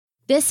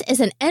This is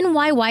an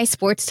NYY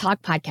Sports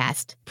Talk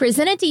podcast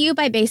presented to you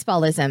by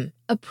Baseballism,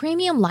 a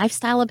premium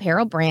lifestyle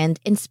apparel brand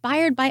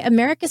inspired by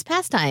America's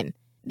pastime.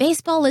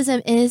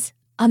 Baseballism is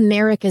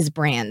America's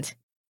brand.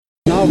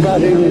 Now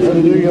batting for the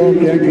New York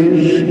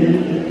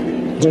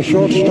Yankees, the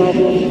shortstop,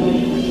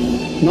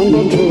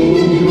 number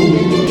two.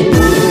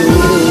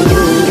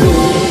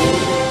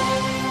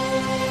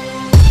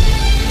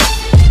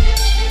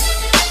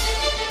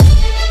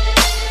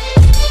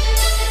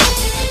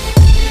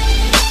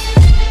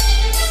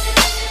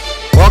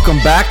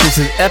 Welcome back. This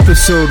is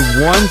episode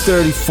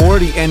 134 of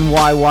the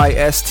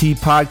NYYST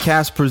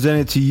podcast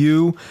presented to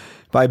you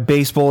by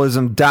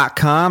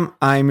Baseballism.com.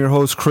 I'm your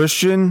host,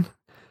 Christian.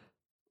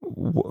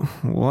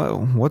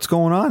 What's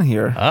going on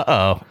here?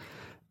 Uh-oh.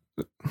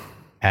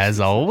 As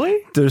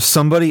always? There's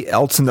somebody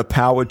else in the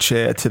power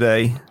chair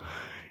today.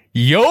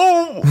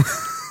 Yo!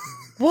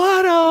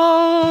 What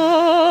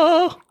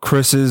up?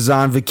 Chris is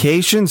on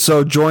vacation,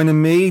 so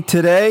joining me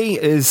today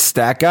is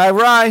Stat Guy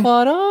Rye.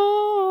 What up?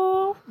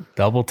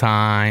 Double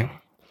time.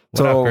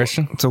 What up,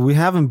 Christian? So we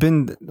haven't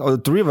been,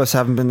 the three of us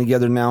haven't been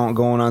together now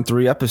going on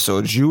 3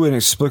 episodes. You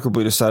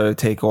inexplicably decided to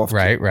take off.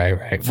 Right.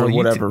 For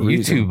whatever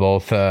reason. You two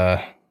both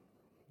have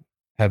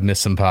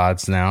missed some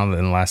pods now in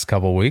the last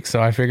couple of weeks,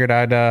 so I figured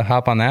I'd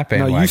hop on that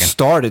bandwagon. No, you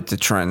started the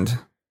trend.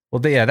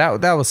 Well, yeah,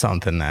 that was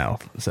something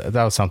else.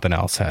 That was something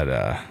else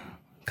had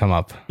come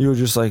up. You were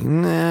just like,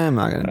 nah, I'm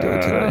not going to do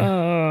it today.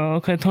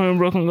 Okay, Tony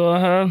Brooklyn, go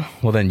ahead.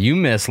 Well, then you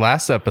missed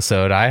last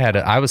episode.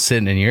 I was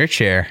sitting in your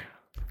chair.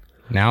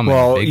 Now I'm in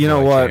a big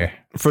boy chair.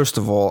 First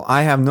of all,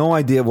 I have no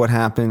idea what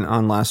happened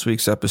on last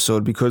week's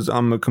episode because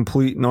I'm a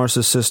complete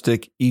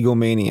narcissistic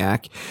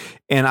egomaniac,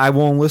 and I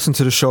won't listen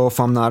to the show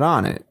if I'm not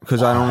on it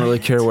because I don't really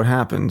care what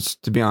happens,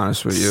 to be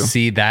honest with you.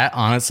 See, that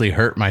honestly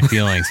hurt my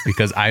feelings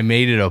because I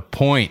made it a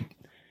point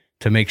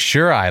to make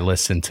sure I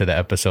listen to the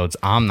episodes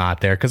I'm not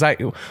there. Because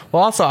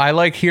I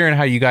like hearing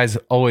how you guys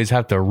always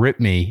have to rip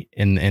me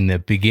in the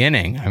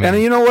beginning. I mean,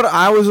 and you know what?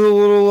 I was a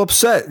little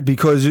upset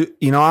because,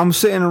 I'm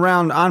sitting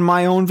around on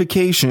my own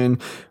vacation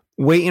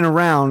waiting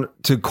around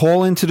to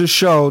call into the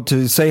show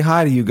to say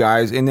hi to you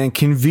guys. And then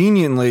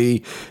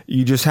conveniently,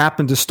 you just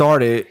happened to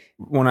start it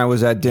when I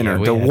was at dinner.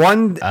 The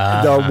one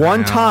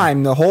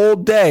time the whole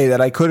day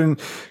that I couldn't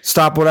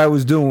stop what I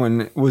was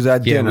doing was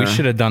at dinner. Yeah, we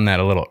should have done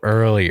that a little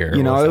earlier.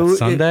 Was that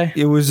Sunday?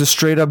 It was a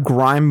straight up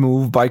grime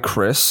move by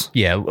Chris.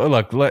 Yeah,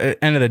 look,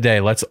 end of the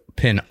day, let's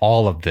pin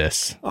all of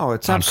this. Oh,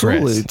 it's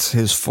absolutely it's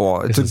his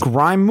fault. It's a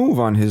grime move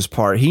on his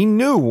part. He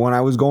knew when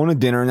I was going to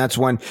dinner, and that's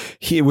when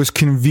it was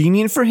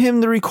convenient for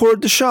him to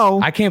record the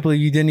show. I can't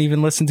believe you didn't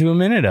even listen to a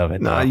minute of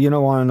it. Nah, you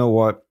don't want to know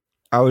what?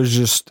 I was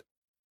just...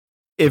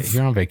 If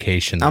you're on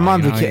vacation, though, I'm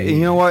on vacation.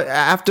 You know what?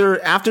 After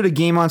the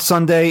game on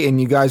Sunday,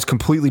 and you guys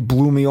completely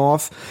blew me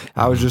off,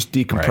 I was just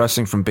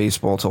decompressing from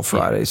baseball till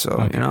Friday.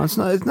 So it's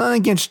not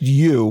against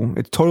you.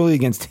 It's totally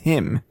against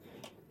him.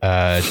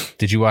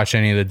 Did you watch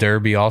any of the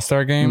Derby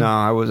All-Star game? No,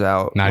 I was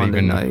out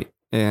Monday night,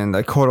 and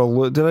I caught a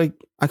little.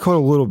 I caught a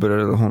little bit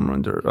of the home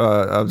run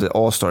of the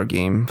All-Star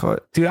game,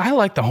 but dude, I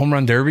like the home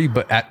run derby,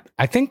 but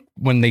I think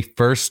when they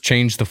first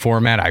changed the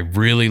format, I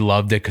really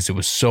loved it because it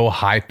was so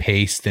high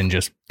paced and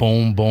just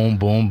boom, boom,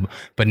 boom.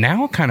 But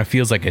now it kind of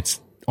feels like it's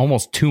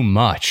almost too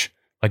much.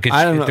 Like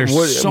I don't know.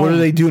 What do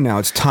they do now?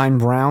 It's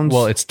timed rounds.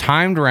 Well, it's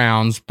timed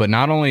rounds, but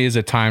not only is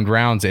it timed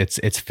rounds, it's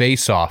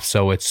face off.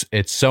 So it's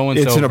so and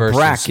so. It's in a versus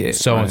bracket.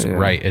 So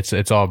right.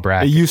 It's all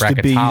bracket. It used to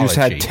be you just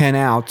had 10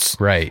 outs,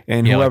 right?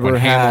 And whoever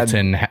like had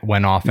Hamilton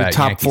went off the at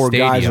top Yankee 4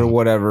 Stadium, guys or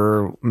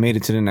whatever made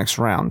it to the next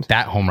round.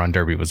 That home run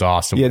derby was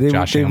awesome. Yeah, they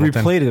Hamilton.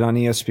 replayed it on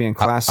ESPN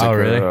Classic. Oh,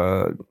 really?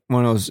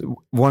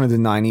 One of the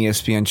 9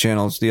 ESPN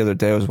channels the other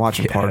day. I was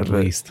watching part of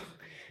it.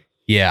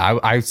 Yeah,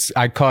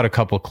 I caught a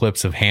couple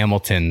clips of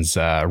Hamilton's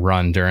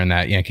run during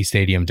that Yankee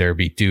Stadium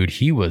derby. Dude,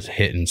 he was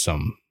hitting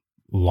some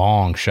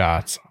long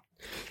shots.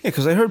 Yeah,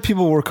 because I heard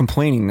people were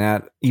complaining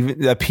that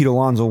Pete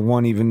Alonso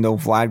won, even though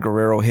Vlad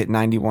Guerrero hit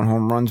 91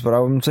 home runs. But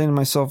I'm saying to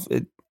myself,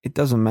 it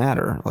doesn't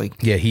matter.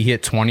 Yeah, he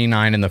hit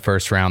 29 in the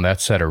first round. That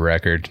set a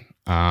record.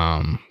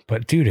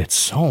 But dude, it's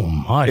so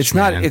much. It's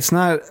not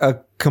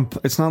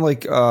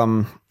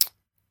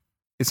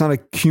a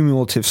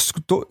cumulative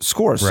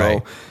score. Right.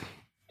 So.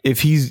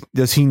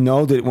 Does he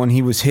know that when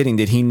he was hitting,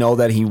 did he know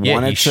that he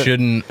wanted to? He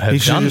shouldn't have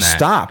done that.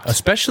 Stopped.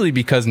 Especially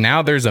because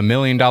now there's $1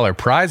 million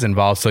prize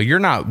involved. So you're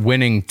not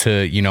winning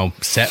to,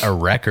 set a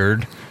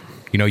record.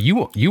 You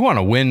want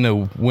to win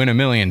 $1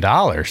 million,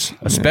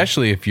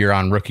 especially if you're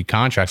on rookie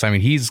contracts. I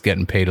mean, he's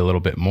getting paid a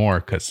little bit more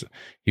because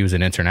he was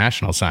an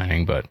international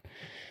signing, but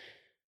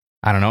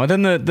I don't know.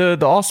 And then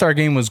the All-Star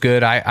game was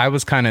good. I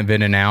was kind of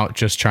in and out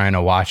just trying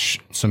to watch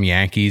some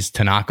Yankees.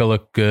 Tanaka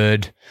looked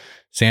good.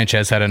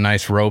 Sanchez had a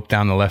nice rope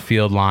down the left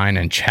field line,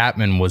 and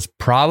Chapman was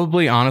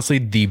probably, honestly,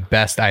 the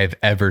best I have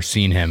ever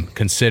seen him,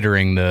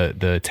 considering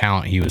the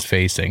talent he was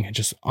facing.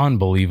 Just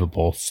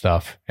unbelievable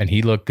stuff. And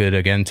he looked good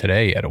again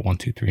today at a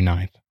 1-2-3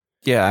 ninth.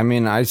 Yeah, I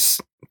mean, I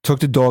took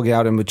the dog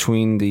out in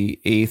between the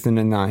 8th and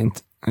the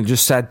 9th. I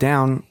just sat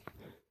down,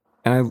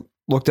 and I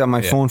looked at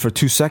my phone for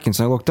 2 seconds.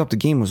 I looked up, the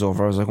game was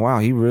over. I was like, wow,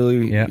 he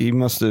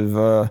must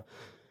have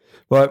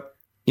But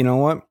you know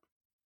what?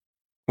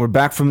 We're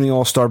back from the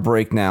All-Star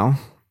break now.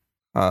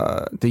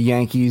 The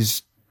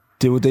Yankees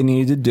did what they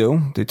needed to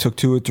do. They took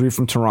 2 or 3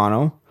 from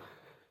Toronto.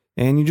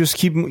 And you just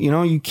keep,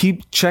 you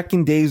keep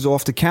checking days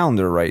off the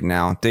calendar right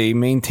now. They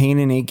maintain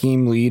an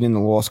 8-game lead in the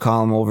loss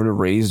column over the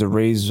Rays. The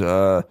Rays,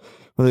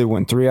 they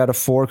won 3 out of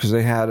 4 because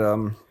they had...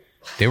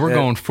 They were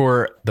going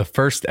for the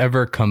first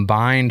ever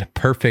combined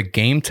perfect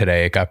game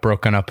today. It got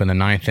broken up in the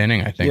 9th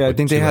inning, I think. Yeah, I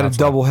think they had a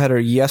doubleheader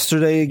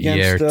yesterday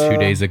against... Yeah, 2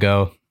 days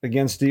ago.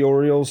 Against the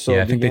Orioles. So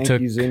yeah, I think the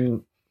Yankees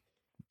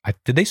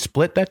did they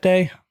split that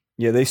day?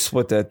 Yeah, they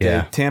split that day.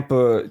 Yeah.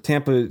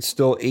 Tampa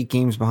still 8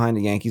 games behind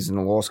the Yankees in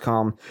the loss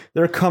column.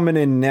 They're coming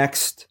in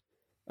next.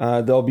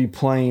 They'll be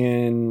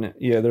playing...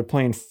 Yeah, they're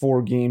playing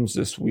 4 games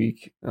this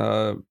week,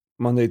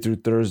 Monday through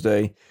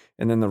Thursday.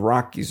 And then the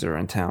Rockies are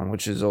in town,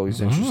 which is always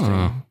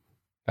interesting.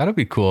 That'll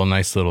be cool. A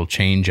nice little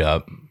change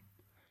up.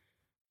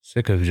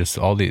 Sick of just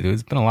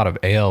there's been a lot of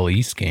AL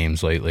East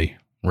games lately,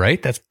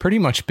 right? That's pretty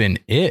much been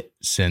it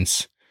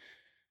since,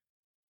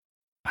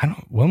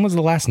 when was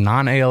the last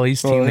non-AL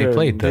East team they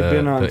played?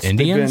 The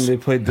Indians? They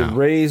played the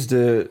Rays,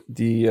 the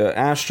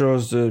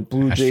Astros, the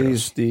Blue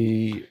Jays,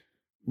 the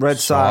Red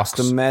Sox,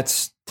 the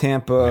Mets,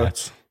 Tampa,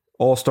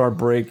 All-Star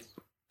break,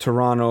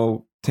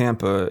 Toronto,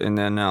 Tampa, and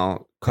then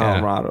now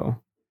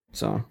Colorado. Yeah.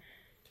 So...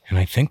 And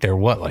I think they're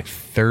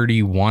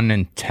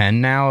 31-10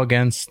 now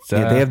against. They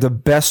have the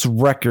best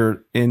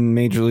record in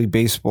Major League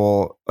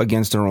Baseball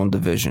against their own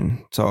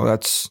division. So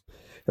that's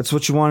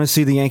what you want to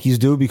see the Yankees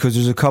do, because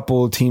there's a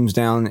couple of teams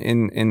down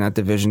in that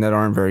division that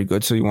aren't very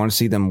good. So you want to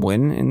see them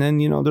win, and then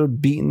they're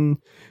beating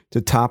the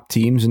top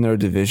teams in their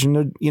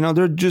division.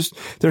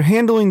 They're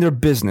handling their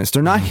business.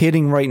 They're not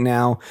hitting right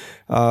now.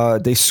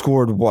 They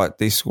scored what?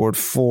 They scored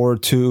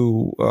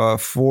 4-2,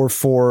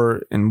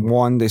 4-4 and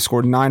 1. They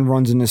scored 9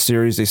 runs in this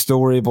series. They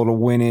still were able to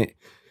win it.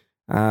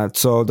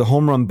 So the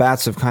home run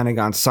bats have kind of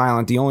gone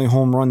silent. The only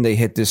home run they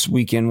hit this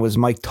weekend was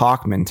Mike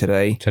Tauchman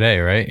today. Today,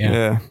 right?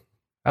 Yeah.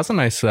 That's a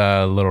nice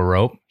little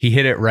rope. He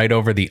hit it right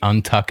over the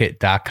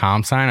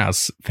untuckit.com sign. I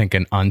was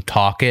thinking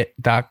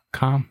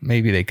untalkit.com.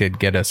 Maybe they could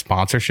get a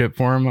sponsorship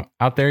for him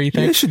out there, you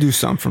think? Yeah, they should do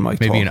something for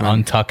Mike Maybe Tauchman.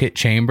 An untuckit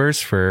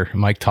chambers for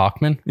Mike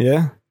Tauchman.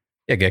 Yeah.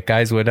 Yeah, get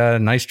guys with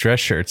nice dress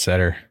shirts that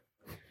are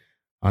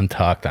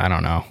untucked. I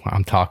don't know.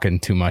 I'm talking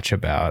too much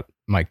about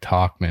Mike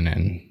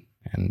Tauchman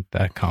and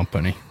that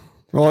company.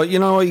 Well, you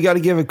got to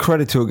give a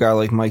credit to a guy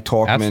like Mike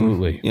Tauchman.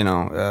 Absolutely.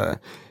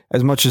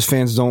 As much as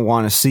fans don't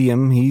want to see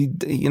him,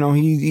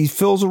 he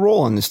fills a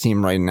role on this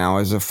team right now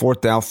as a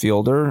 4th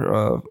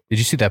outfielder. Did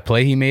you see that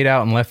play he made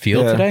out in left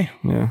field today?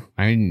 Yeah.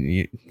 I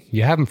mean,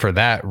 you have him for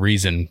that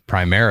reason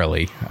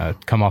primarily.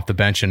 Come off the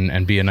bench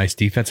and be a nice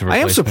defensive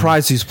replacement. I am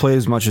surprised he's played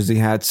as much as he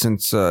had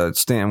since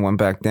Stanton went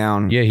back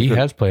down. Yeah, he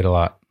has played a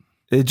lot.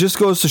 It just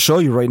goes to show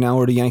you right now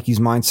where the Yankees'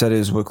 mindset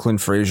is with Clint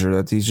Frazier,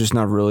 that he's just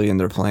not really in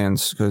their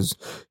plans, because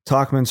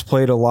Tauchman's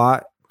played a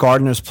lot,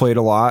 Gardner's played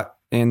a lot.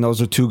 And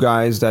those are 2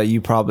 guys that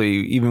you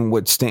probably, even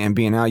with Stanton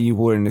being out, you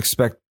wouldn't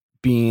expect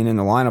being in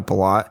the lineup a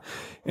lot.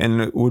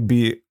 And it would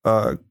be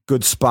a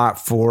good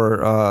spot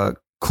for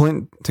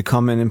Clint to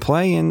come in and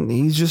play, and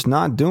he's just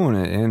not doing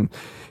it. And,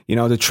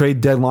 the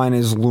trade deadline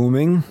is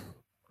looming.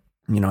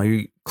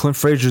 Clint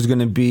Frazier is going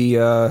to be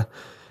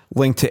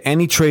linked to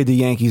any trade the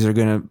Yankees are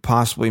going to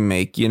possibly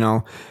make.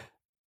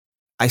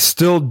 I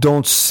still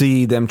don't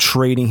see them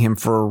trading him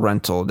for a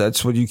rental.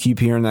 That's what you keep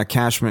hearing, that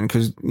Cashman,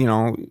 because,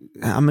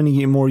 how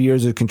many more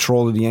years of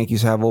control do the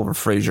Yankees have over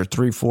Frazier?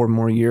 3-4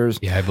 more years?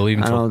 Yeah, I believe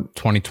until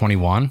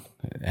 2021.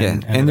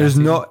 And there's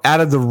out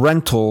of the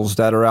rentals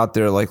that are out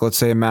there, like let's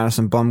say a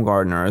Madison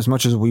Bumgarner, as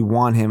much as we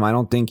want him, I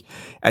don't think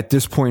at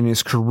this point in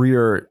his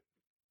career,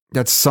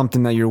 that's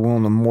something that you're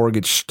willing to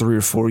mortgage 3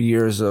 or 4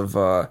 years of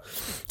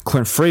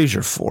Clint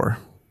Frazier for.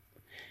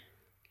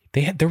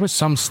 There was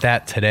some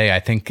stat today. I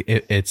think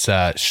it's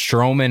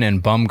Stroman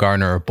and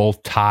Bumgarner are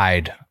both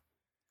tied.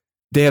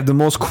 They have the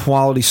most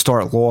quality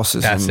start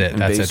losses.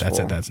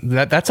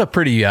 That's a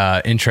pretty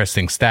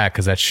interesting stat,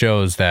 because that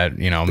shows that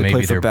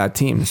maybe they're bad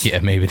teams. Yeah,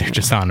 maybe they're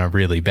just on a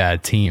really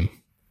bad team.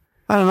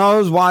 I don't know. It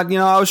was wild.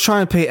 I was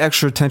trying to pay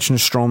extra attention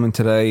to Stroman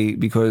today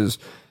because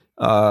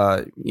he's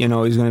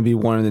going to be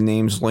one of the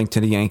names linked to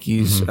the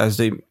Yankees as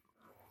they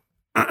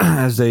try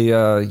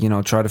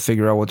to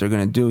figure out what they're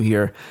going to do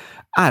here.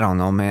 I don't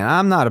know, man.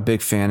 I'm not a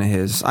big fan of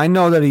his. I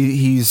know that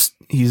he's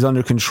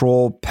under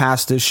control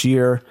past this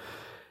year.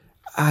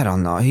 I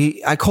don't know.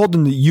 I called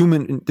him the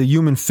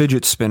human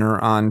fidget spinner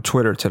on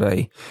Twitter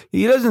today.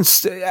 He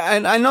doesn't.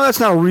 I know that's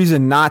not a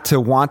reason not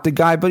to want the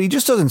guy, but he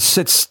just doesn't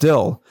sit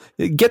still.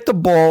 Get the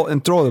ball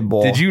and throw the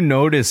ball. Did you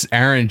notice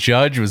Aaron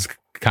Judge was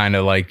kind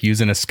of like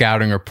using a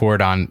scouting report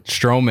on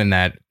Stroman,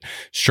 that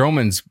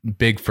Stroman's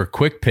big for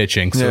quick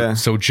pitching.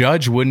 So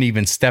Judge wouldn't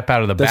even step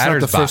out of the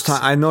batter's box. That's not the first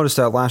time. I noticed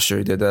that last year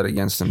he did that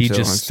against him. He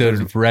just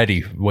stood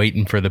ready,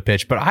 waiting for the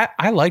pitch. But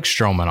I like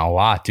Stroman a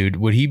lot, dude.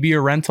 Would he be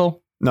a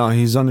rental? No,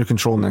 he's under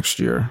control next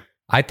year.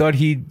 I thought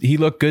he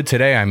looked good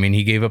today. I mean,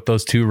 he gave up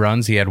those 2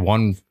 runs. He had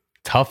one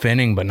tough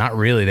inning, but not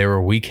really. They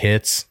were weak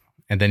hits.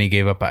 And then he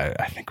gave up, I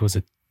think it was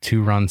a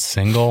 2-run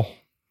single.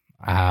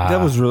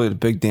 That was really the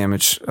big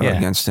damage Yeah.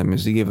 against him,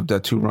 is he gave up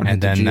that 2-run hit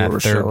and to then Gio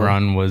that third Urshela.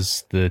 run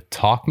was the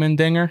Talkman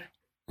dinger.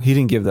 He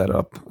didn't give that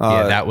up.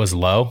 Yeah, that was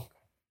low.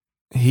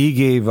 He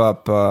gave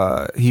up.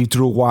 He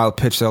threw a wild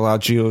pitch that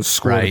allowed Gio to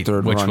score the Right,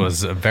 third which run.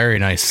 was a very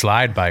nice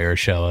slide by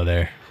Urshela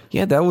there.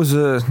 Yeah, that was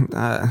a.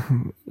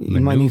 He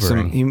might need some.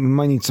 Maneuvering. He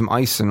might need some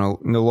ice in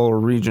the lower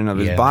region of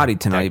his Yeah, body that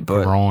tonight.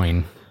 But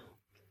groin.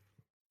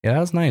 Yeah, that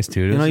was nice,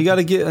 dude. you know, you got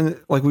to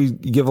get, like, we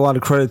give a lot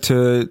of credit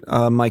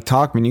to Mike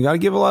Talkman. You got to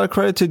give a lot of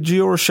credit to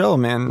Gio Urshela,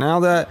 man.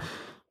 Now that,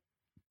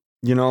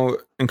 you know,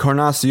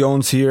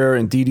 Encarnacion's here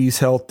and Didi's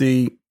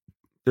healthy,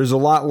 there's a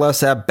lot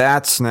less at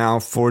bats now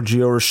for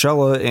Gio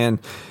Urshela. And,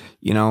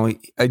 you know,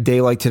 a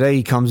day like today,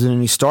 he comes in and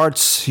he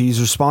starts.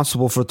 He's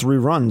responsible for 3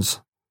 runs.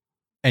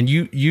 and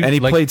you And he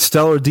like, played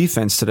stellar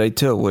defense today,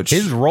 too, which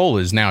his role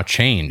is now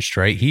changed,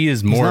 right? He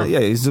is he's more. not-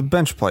 he's a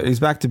bench player. He's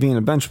back to being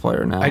a bench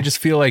player now. I just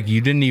feel like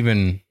you didn't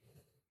even.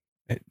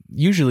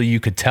 Usually, you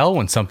could tell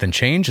when something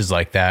changes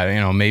like that. You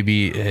know,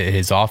 maybe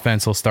his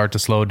offense will start to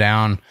slow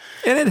down.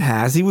 And it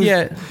has. He was.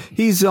 Yeah.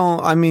 He's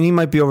on. I mean, he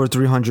might be over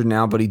 300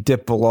 now, but he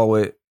dipped below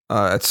it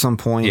at some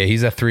point. Yeah,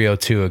 he's at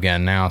 302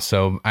 again now.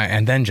 So,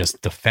 and then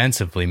just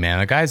defensively, man,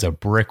 the guy's a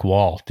brick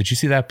wall. Did you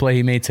see that play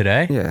he made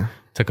today? Yeah.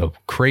 Took a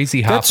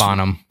crazy hop on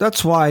him.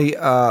 That's why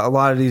a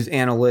lot of these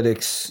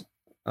analytics.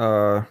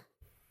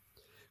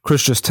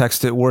 Chris just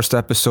texted worst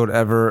episode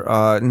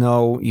ever.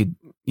 No, you.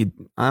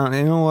 I don't.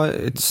 You know what?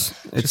 It's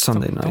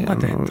Sunday night.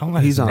 Don't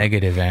let his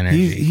negative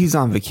energy He's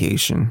on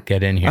vacation.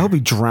 get in here. I hope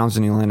he drowns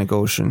in the Atlantic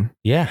Ocean.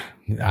 Yeah,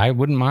 I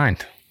wouldn't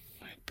mind.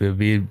 It would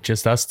be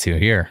just us two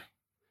here.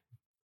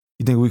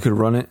 You think we could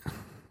run it?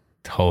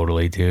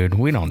 Totally, dude.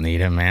 We don't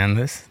need him, man.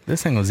 This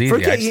thing was easy.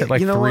 Forget- I just hit like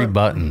you know 3 what?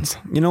 buttons.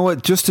 You know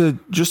what? Just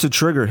to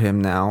trigger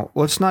him now.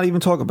 Let's not even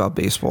talk about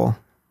baseball.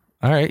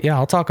 All right, yeah,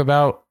 we'll talk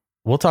about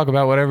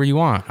whatever you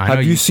want. I know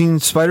Have you seen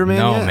Spider-Man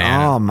No, yet?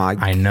 man. Oh my!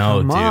 I know,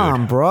 come dude.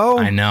 on, bro.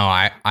 I know.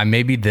 I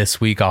maybe this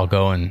week I'll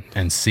go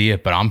and see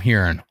it, but I'm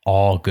hearing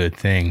all good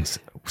things.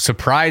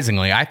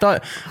 Surprisingly, I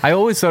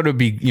always thought it'd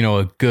be, you know,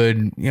 a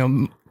good, you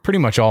know, pretty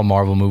much all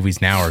Marvel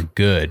movies now are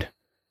good,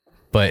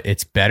 but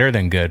it's better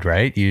than good,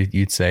 right?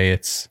 You'd say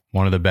it's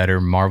one of the better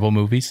Marvel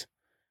movies.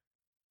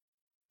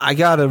 I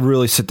gotta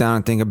really sit down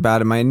and think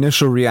about it. My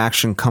initial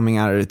reaction coming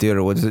out of the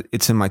theater was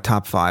it's in my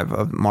top 5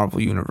 of Marvel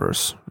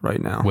Universe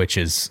right now.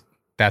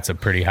 That's a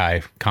pretty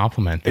high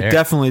compliment there. It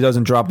definitely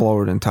doesn't drop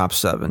lower than top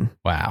 7.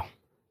 Wow.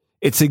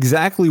 It's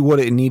exactly what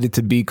it needed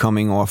to be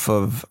coming off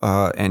of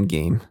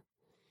Endgame.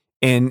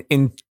 And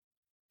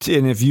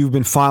if you've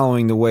been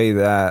following the way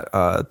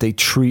that they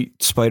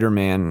treat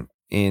Spider-Man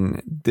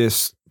in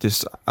this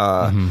what's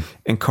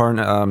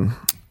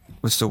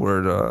the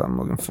word I'm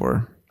looking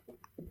for?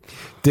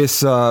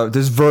 This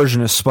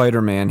version of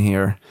Spider-Man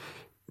here,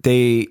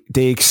 they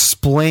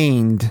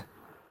explained,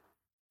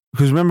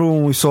 because remember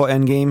when we saw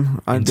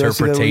Endgame? Did I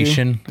say that with you?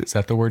 Interpretation. Is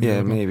that the word? Yeah,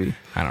 you're looking- maybe.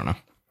 I don't know.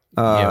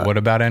 Yeah. What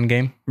about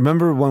Endgame?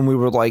 Remember when we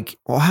were like,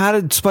 well, how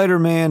did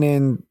Spider-Man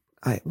and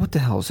what the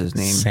hell is his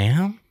name?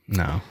 Sam?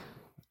 No.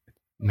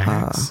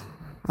 Max?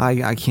 I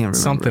can't remember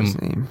Something.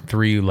 his name.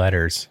 3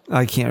 letters.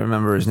 I can't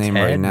remember his name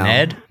Ted? right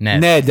now.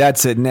 Ned?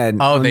 That's it. Ned.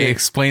 Oh, When they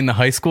explained the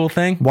high school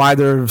thing? why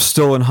they're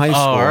still in high Oh,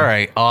 school. all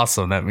right.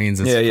 Awesome. That means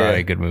it's Yeah, probably yeah.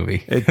 a good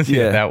movie.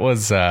 Yeah.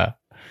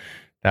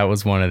 That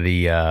was one of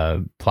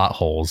the plot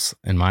holes,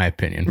 in my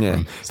opinion. Yeah,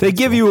 from they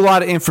give you a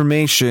lot of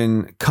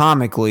information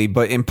comically,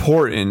 but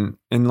important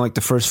in like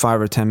the first 5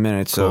 or 10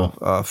 minutes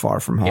of Far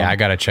From Home. Yeah, I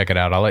got to check it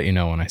out. I'll let you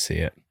know when I see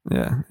it.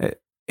 Yeah,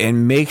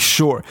 and make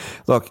sure.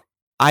 Look,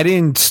 I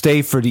didn't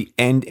stay for the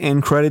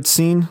end credit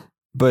scene,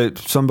 but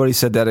somebody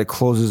said that it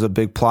closes a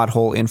big plot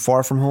hole in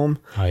Far From Home.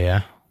 Oh,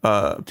 yeah?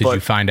 Did you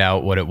find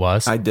out what it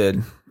was? I did.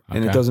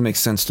 And it Okay. doesn't make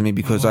sense to me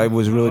because I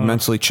was really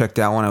mentally checked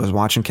out when I was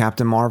watching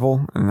Captain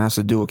Marvel, and it has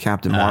to do with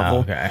Captain Marvel.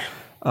 Okay.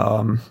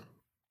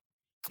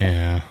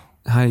 Yeah.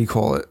 How do you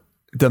call it?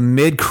 The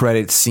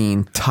mid-credit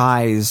scene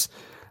ties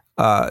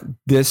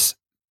this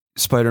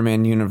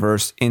Spider-Man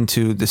universe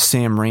into the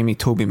Sam Raimi,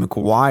 Tobey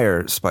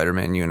Maguire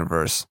Spider-Man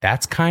universe.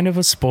 That's kind of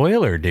a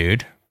spoiler,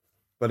 dude.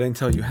 But I didn't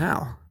tell you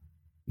how.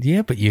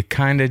 Yeah, but you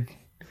kind of...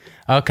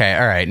 Okay,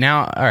 all right.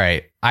 Now, all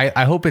right.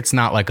 I hope it's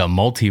not like a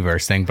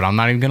multiverse thing, but I'm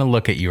not even going to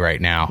look at you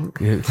right now.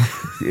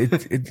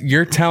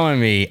 You're telling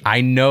me,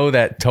 I know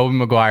that Tobey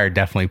Maguire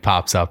definitely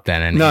pops up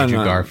then, and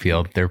Andrew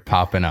Garfield, they're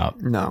popping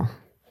up. No.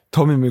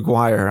 Tobey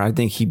Maguire, I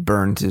think he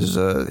burned his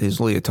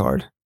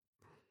leotard.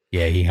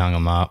 Yeah, he hung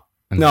him up.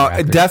 No,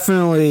 it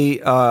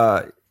definitely...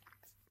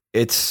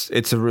 It's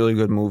a really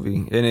good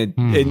movie, and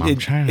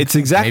it's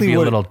exactly maybe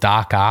what a little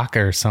Doc Ock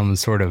or some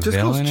sort of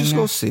villain. Just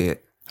go see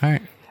it. All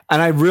right.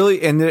 And I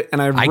really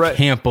I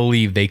can't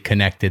believe they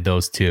connected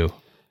those two.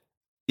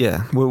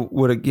 Yeah,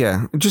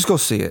 just go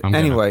see it. I'm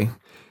gonna. Anyway,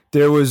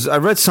 I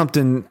read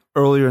something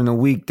earlier in the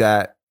week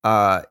that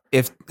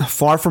if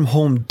Far From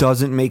Home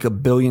doesn't make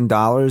 $1 billion,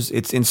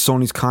 it's in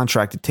Sony's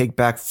contract to take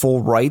back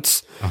full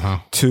rights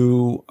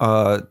to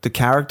the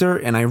character.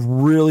 And I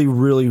really,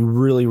 really,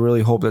 really,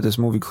 really hope that this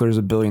movie clears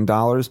 $1 billion.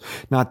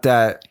 Not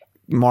that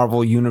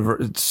Marvel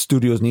Universe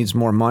Studios needs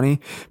more money,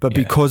 but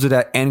because of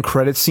that end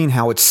credit scene,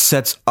 how it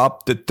sets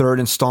up the third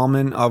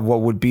installment of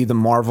what would be the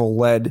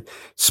Marvel-led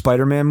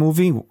Spider-Man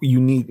movie,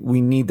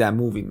 we need that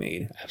movie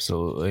made.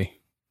 Absolutely.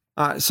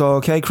 So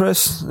okay,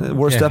 Chris,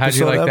 worst episode how'd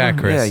you like ever? that,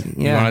 Chris?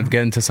 Yeah. You want to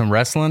get into some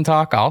wrestling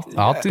talk? I'll do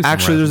some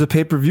Actually, there's a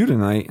pay-per-view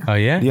tonight. Oh,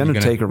 yeah? The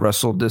Undertaker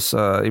wrestled this.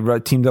 He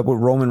teamed up with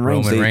Roman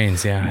Reigns.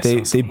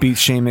 They beat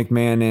Shane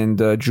McMahon and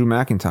Drew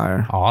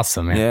McIntyre.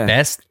 Awesome, man. Yeah.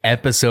 Best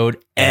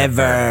episode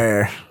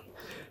ever.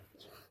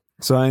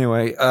 So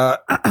anyway,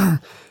 oh,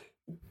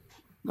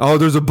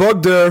 there's a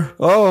bug there.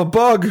 Oh, a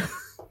bug.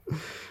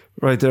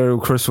 Right there,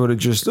 Chris would have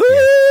just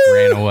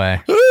Ran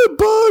away.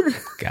 Bug.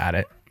 Got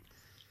it.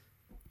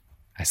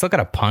 I still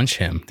gotta punch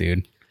him,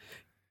 dude.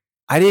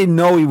 I didn't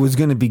know he was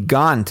going to be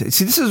gone.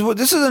 See, this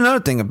is another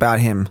thing about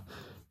him.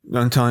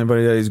 Don't tell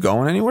anybody that he's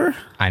going anywhere.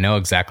 I know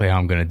exactly how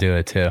I'm gonna do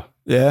it too.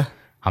 Yeah.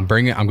 I'm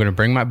gonna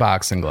bring my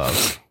boxing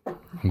gloves.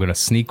 I'm gonna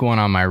sneak one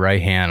on my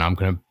right hand. I'm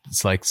gonna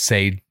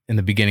say in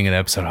the beginning of the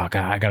episode, oh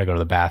God, I gotta go to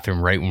the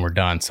bathroom right when we're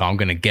done. So I'm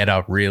gonna get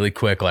up really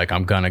quick, like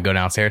I'm gonna go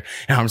downstairs,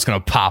 and I'm just gonna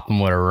pop him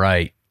with a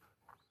right.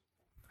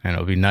 And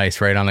it'll be nice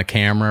right on the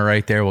camera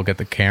right there. We'll get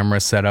the camera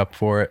set up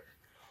for it.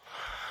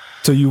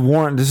 So you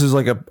warn, this is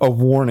like a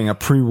warning, a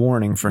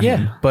pre-warning for him.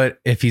 Yeah,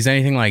 but if he's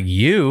anything like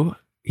you,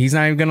 he's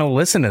not even going to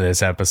listen to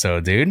this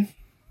episode, dude.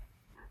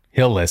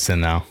 He'll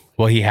listen, though.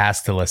 Well, he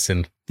has to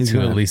listen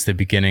to at least the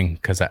beginning,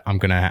 because I'm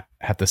going to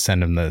have to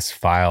send him this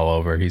file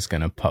over. He's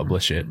going to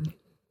publish it.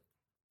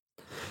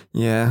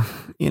 Yeah,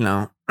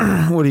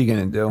 what are you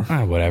going to do?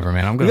 Whatever,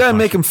 man. You got to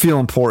make him feel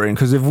important,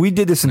 because if we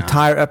did this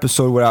entire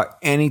episode without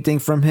anything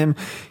from him,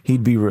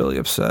 he'd be really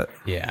upset.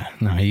 Yeah,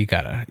 no, you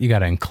gotta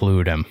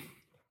include him,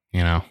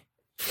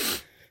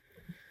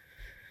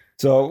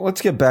 So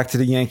let's get back to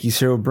the Yankees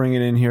here. We'll bring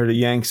it in here. The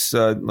Yanks,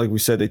 like we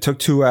said, they took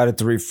 2 out of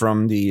 3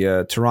 from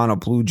the Toronto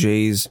Blue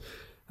Jays.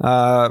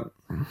 I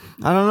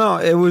don't know.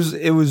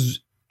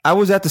 I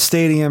was at the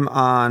stadium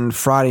on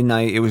Friday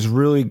night. It was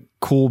really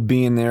cool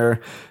being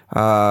there. We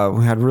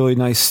had really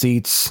nice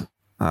seats.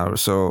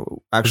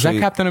 So actually, was that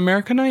Captain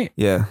America night?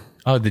 Yeah.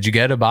 Oh, did you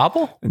get a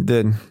bobble? It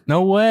did.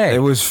 No way. It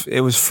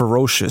was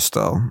ferocious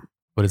though.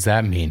 What does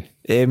that mean?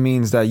 It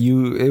means that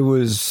it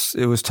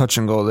was touch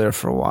and go there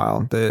for a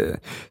while. The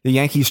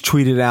Yankees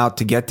tweeted out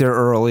to get there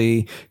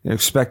early. They're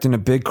expecting a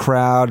big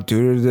crowd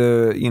due to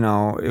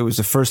the, it was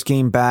the first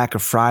game back, a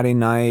Friday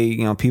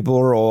night. People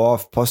are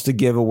off, plus the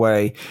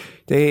giveaway.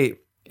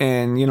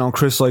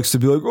 Chris likes to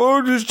be like,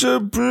 oh, just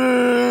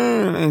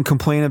and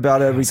complain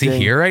about everything. Is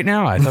he here right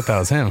now? I thought that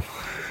was him.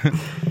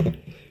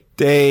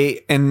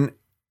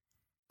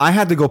 I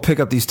had to go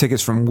pick up these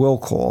tickets from Will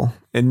Call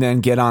and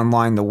then get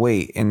online to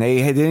wait. And they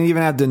didn't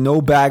even have the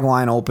no bag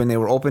line open. They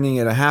were opening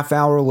it a half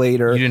hour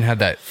later. You didn't have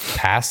that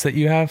pass that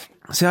you have?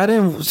 See, I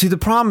didn't. See, the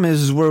problem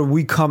is where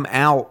we come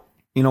out,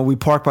 we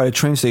park by the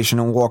train station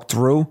and walk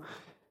through.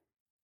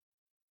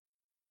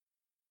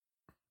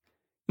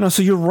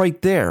 So you're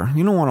right there.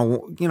 You don't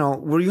want to,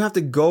 where you have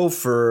to go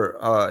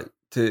for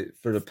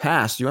the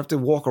pass, you have to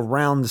walk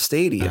around the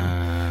stadium.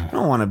 I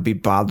don't want to be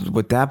bothered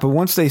with that. But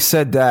once they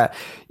said that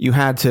you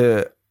had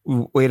to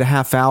wait a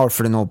half hour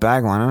for the no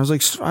bag line, I was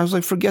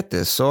like, forget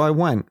this. So I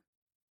went,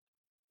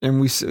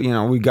 and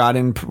we got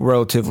in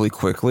relatively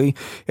quickly.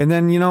 And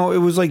then, it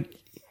was like,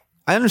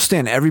 I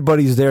understand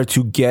everybody's there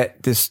to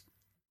get this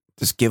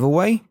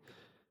giveaway,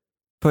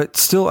 but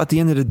still at the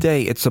end of the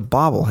day, it's a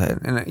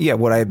bobblehead. And yeah,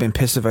 would I have been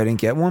pissed if I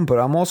didn't get one? But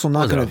I'm also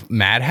not going to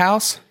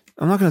Madhouse.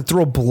 I'm not going to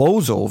throw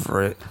blows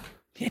over it.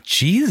 Yeah,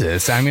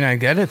 Jesus. I mean, I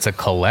get it's a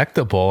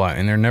collectible,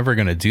 and they're never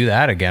going to do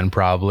that again,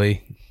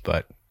 probably.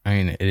 But I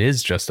mean, it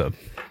is just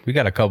we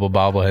got a couple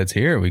bobbleheads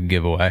here we can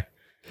give away.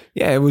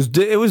 Yeah, it was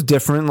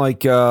different.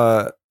 Like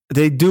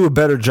they do a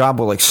better job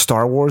with like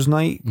Star Wars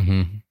night,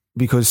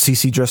 because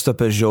CC dressed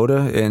up as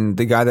Yoda, and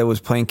the guy that was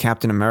playing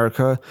Captain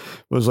America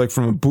was like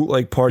from a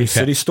bootleg Party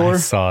City store. I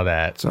saw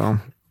that. So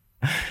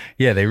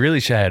yeah, they really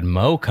should have had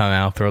Mo come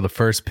out, throw the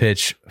first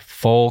pitch,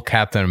 full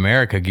Captain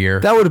America gear.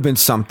 That would have been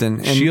something.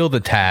 And shield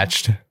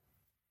attached.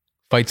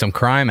 Fight some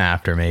crime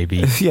after,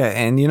 maybe. Yeah,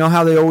 and you know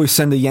how they always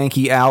send a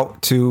Yankee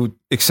out to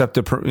accept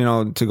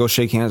to go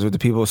shake hands with the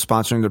people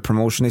sponsoring the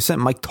promotion? They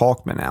sent Mike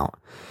Talkman out.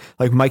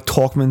 Like Mike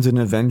Talkman's an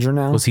Avenger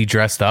now. Was he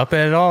dressed up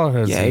at all?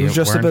 He was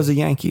dressed up as a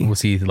Yankee.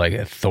 Was he like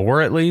a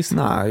Thor at least?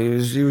 Nah,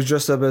 he was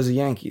dressed up as a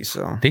Yankee.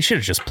 So they should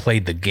have just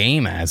played the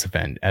game as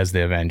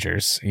the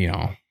Avengers.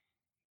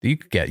 You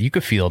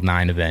could field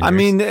 9 Avengers. I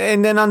mean,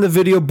 and then on the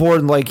video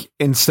board, like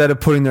instead of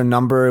putting their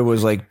number, it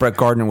was like Brett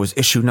Gardner was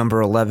issue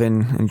number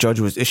 11 and Judge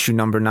was issue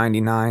number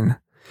 99.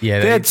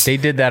 Yeah, they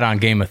did that on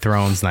Game of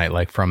Thrones night,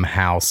 like from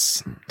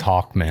House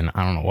Talkman.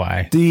 I don't know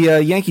why.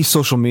 The Yankee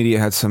social media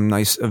had some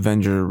nice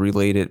Avenger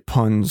related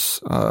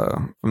puns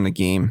from the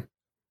game.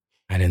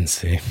 I didn't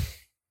see.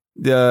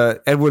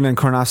 Edwin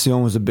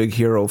Encarnacion was a big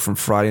hero from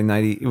Friday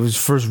night. It was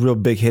his first real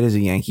big hit as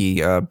a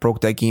Yankee. Broke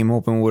that game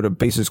open with a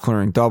bases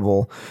clearing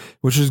double,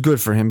 which is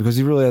good for him because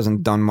he really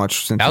hasn't done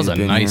much since. That was a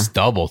nice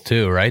double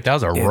too, right? That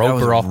was a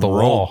roper off the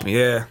wall.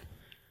 Yeah.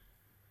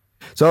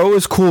 So it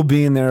was cool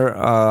being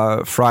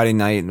there Friday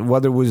night.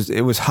 Weather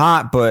it was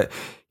hot, but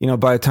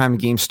by the time the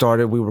game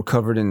started, we were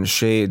covered in the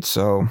shade.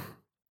 So,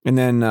 and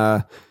then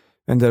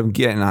ended up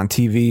getting on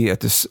TV at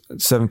this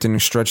 7th inning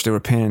stretch. They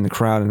were panning the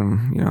crowd,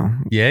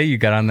 and Yeah, you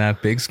got on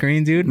that big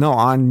screen, dude. No,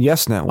 on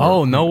Yes Network.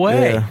 Oh, no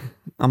way! Yeah.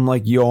 I'm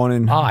like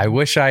yawning. Oh, I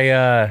wish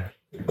I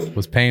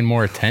was paying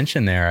more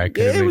attention there. I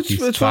could have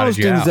it's one of those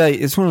things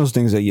it's one of those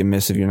things that you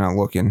miss if you're not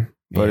looking.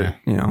 But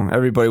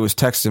everybody was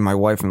texting my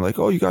wife and like,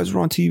 "Oh, you guys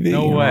were on TV."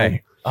 No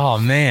way! Oh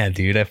man,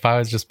 dude! If I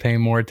was just paying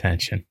more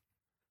attention.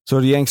 So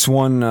the Yanks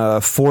won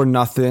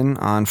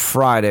 4-0 on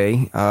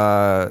Friday.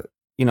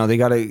 They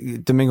got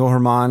Domingo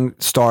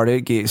Germán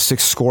started, gave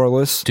 6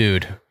 scoreless.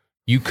 Dude,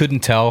 you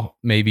couldn't tell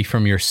maybe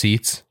from your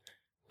seats,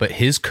 but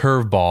his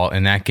curveball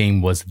in that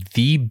game was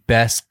the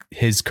best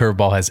his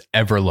curveball has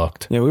ever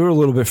looked. Yeah, we were a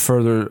little bit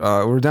further.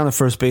 We were down the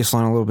first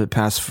baseline, a little bit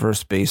past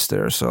first base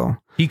there. So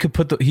he could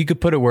put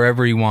it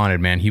wherever he wanted,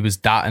 man. He was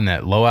dotting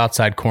that low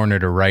outside corner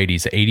to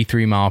righties,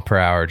 83 mile per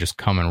hour, just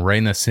coming right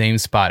in the same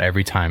spot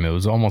every time. It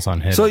was almost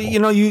unhittable. So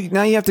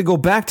now you have to go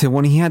back to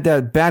when he had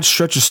that bad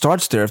stretch of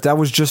starts there. If that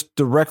was just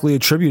directly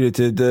attributed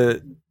to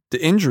the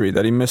injury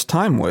that he missed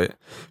time with,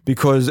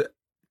 because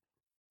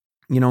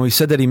he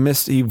said that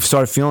he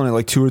started feeling it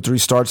like 2 or 3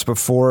 starts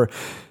before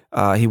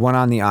he went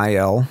on the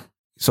IL.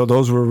 So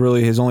those were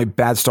really his only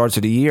bad starts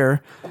of the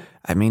year.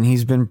 I mean,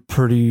 he's been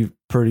pretty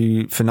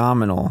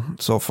phenomenal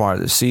so far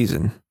this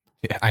season.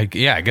 I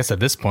guess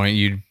at this point,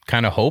 you'd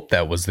kind of hope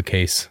that was the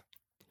case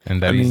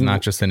and that he's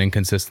not just an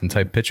inconsistent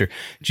type pitcher.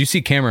 Did you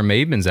see Cameron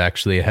Maybin's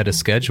actually ahead of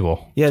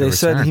schedule? Yeah, they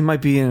said he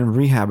might be in a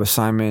rehab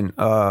assignment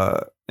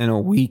in a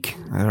week.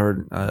 I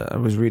heard, I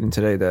was reading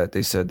today that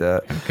they said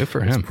that. Good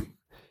for him.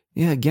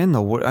 Yeah, again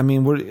though, I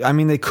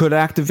mean, they could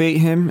activate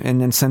him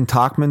and then send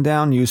Tauchman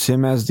down, use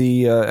him as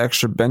the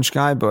extra bench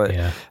guy. But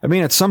yeah. I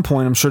mean, at some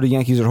point, I'm sure the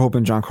Yankees are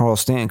hoping Giancarlo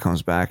Stanton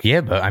comes back. Yeah,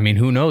 but I mean,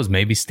 who knows?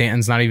 Maybe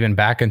Stanton's not even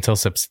back until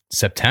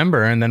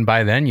September, and then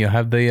by then you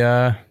have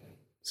the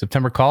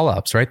September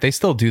call-ups, right? They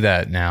still do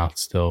that now,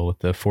 still with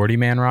the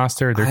 40-man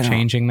roster. They're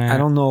changing that. I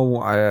don't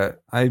know.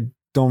 I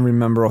don't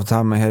remember off the top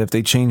of my head if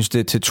they changed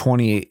it to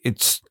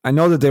 28. I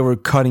know that they were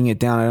cutting it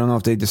down. I don't know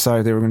if they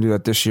decided they were going to do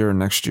that this year or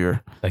next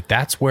year. Like,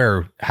 that's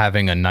where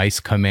having a nice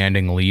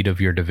commanding lead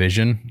of your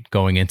division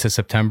going into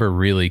September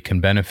really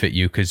can benefit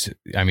you, because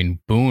I mean,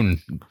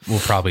 Boone will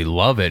probably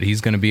love it.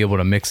 He's going to be able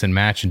to mix and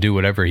match and do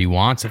whatever he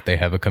wants if they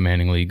have a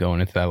commanding lead going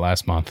into that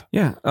last month.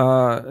 Yeah.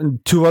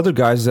 2 other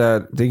guys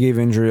that they gave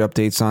injury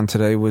updates on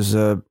today was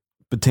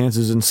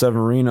Betances and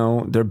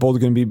Severino. They're both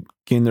going to be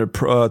in their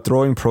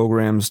throwing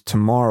programs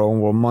tomorrow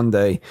or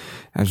Monday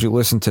as you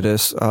listen to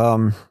this.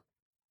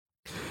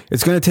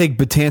 It's going to take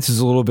Betances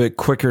a little bit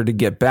quicker to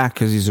get back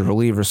because he's a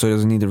reliever, so he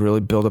doesn't need to really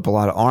build up a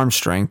lot of arm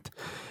strength.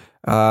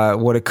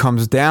 What it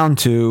comes down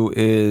to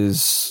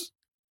is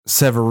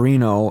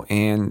Severino,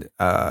 and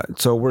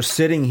so we're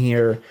sitting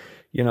here,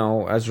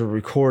 as we're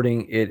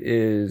recording, it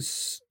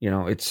is,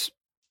 it's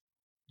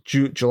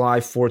July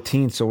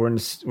 14th, so we're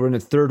in the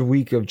 3rd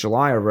week of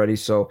July already.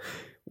 So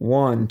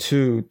 1,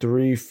 2,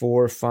 3,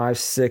 4, 5,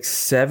 6,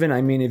 7.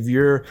 I mean, if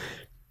you're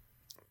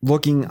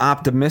looking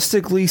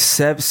optimistically,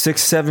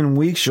 6-7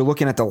 weeks, you're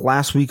looking at the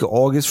last week of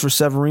August for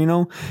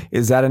Severino.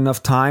 Is that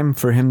enough time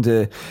for him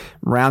to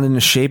round into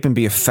shape and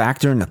be a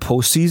factor in the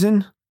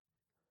postseason?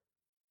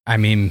 I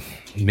mean,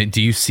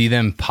 do you see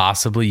them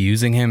possibly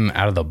using him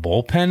out of the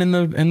bullpen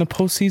in the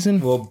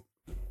postseason? Well,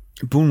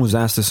 Boone was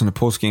asked this in the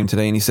postgame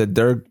today, and he said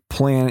their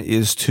plan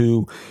is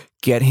to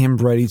get him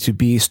ready to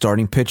be a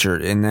starting pitcher.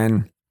 And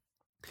then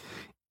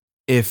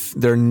if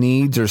their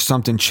needs or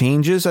something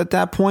changes at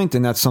that point,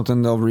 then that's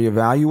something they'll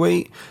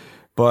reevaluate.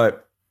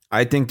 But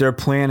I think their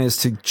plan is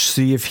to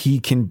see if he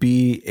can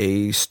be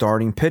a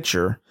starting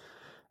pitcher.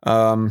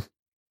 So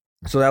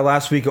that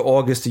last week of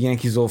August, the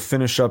Yankees will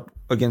finish up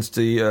against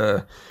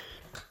they'll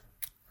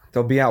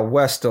be out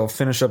west. They'll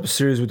finish up a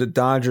series with the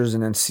Dodgers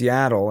and then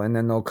Seattle, and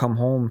then they'll come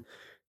home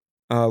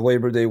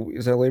Labor Day.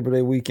 Is that Labor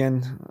Day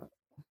weekend?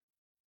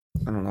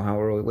 I don't know how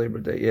early Labor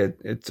Day. Yeah,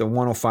 it's a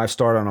 1:05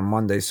 start on a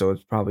Monday, so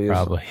it's probably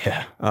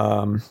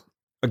yeah.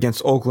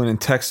 Against Oakland and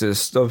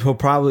Texas. So he'll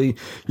probably,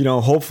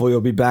 hopefully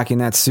he'll be back in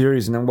that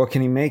series. And then what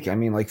can he make? I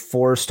mean, like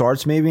 4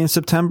 starts maybe in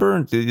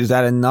September. Is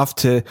that enough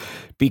to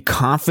be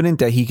confident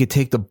that he could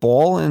take the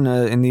ball in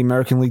the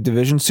American League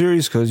Division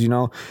Series? Because if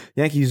the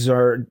Yankees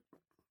are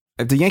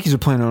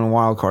playing on a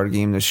wild card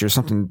game this year,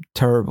 something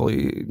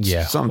terribly,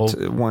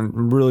 went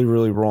really,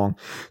 really wrong.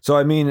 So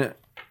I mean,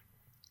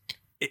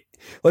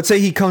 let's say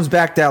he comes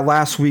back that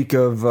last week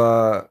of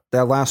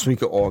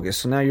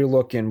August. So now you're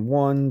looking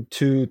 1,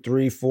 2,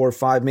 3, 4,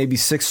 5, maybe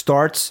 6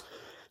 starts.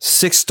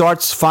 6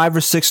 starts, 5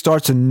 or 6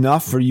 starts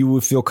enough for you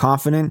would feel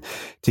confident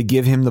to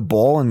give him the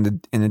ball in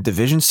the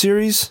division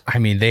series? I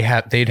mean, they'd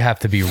have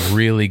to be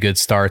really good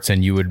starts,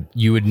 and you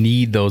would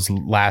need those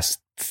last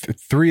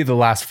 3 of the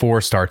last 4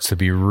 starts to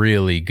be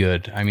really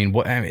good. I mean,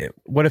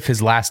 what if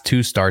his last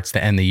 2 starts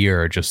to end the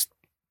year are just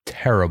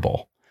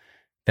terrible?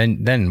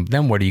 Then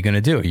what are you going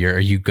to do? Are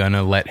you going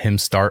to let him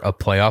start a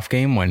playoff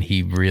game when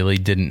he really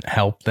didn't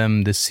help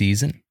them this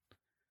season?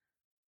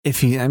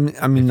 If he, I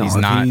mean, no, He's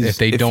not. If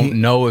they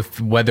don't know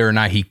whether or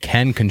not he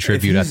can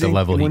contribute at the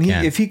level he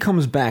can. If he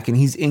comes back and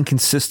he's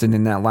inconsistent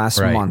in that last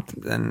Right. month,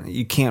 then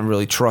you can't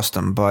really trust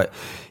him. But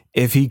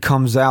if he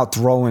comes out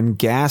throwing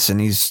gas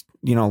and he's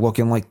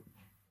looking like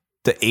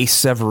the Ace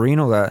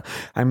Severino,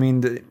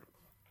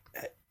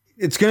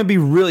 it's going to be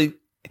really.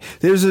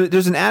 There's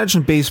an adage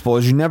in baseball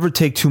is you never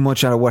take too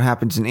much out of what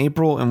happens in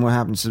April and what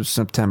happens in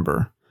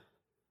September.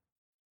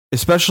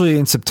 Especially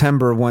in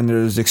September when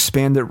there's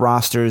expanded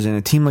rosters and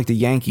a team like the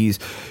Yankees,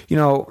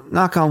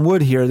 knock on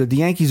wood here, that the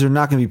Yankees are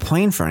not going to be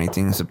playing for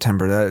anything in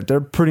September.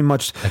 They're pretty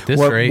much At this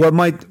what, rate,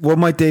 what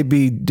might they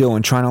be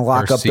doing? Trying to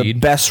lock up the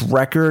best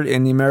record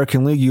in the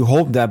American League. You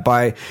hope that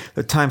by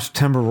the time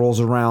September rolls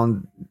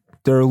around,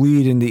 their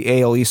lead in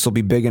the AL East will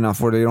be big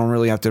enough where they don't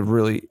really have to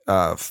really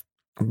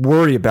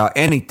worry about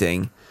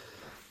anything.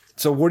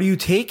 So what are you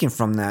taking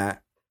from that?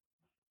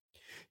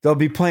 They'll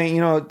be playing,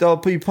 they'll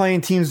be playing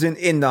teams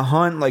in the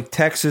hunt like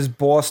Texas,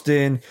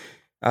 Boston,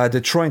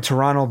 Detroit and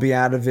Toronto will be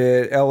out of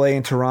it, LA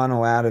and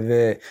Toronto out of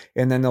it,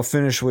 and then they'll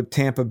finish with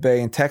Tampa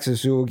Bay and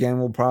Texas, who again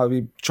will probably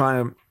be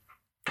trying to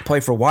play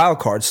for wild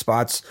card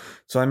spots.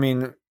 So I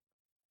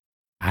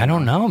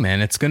don't know,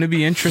 man. It's going to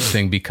be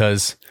interesting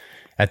because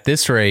at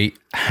this rate,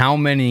 how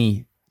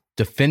many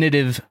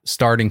definitive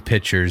starting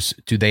pitchers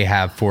do they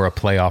have for a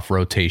playoff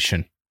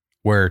rotation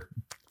where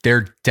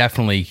they're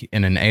definitely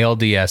in an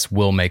ALDS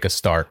will make a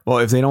start? Well,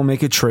 if they don't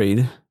make a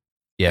trade,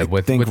 yeah,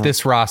 with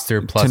this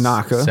roster plus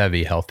Tanaka,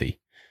 Sevy healthy,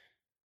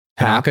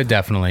 Tanaka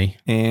definitely.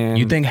 And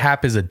you think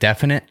Happ is a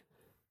definite?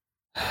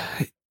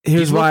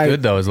 Here's why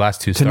good though his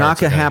last two Tanaka,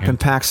 starts. Happ, and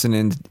Paxton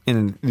in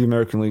the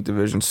American League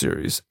Division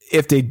Series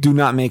if they do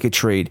not make a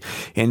trade.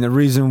 And the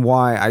reason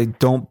why I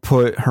don't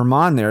put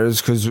Herman there is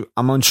because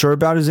I'm unsure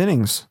about his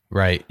innings.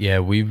 Right. Yeah,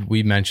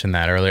 we mentioned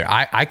that earlier.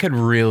 I could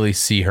really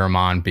see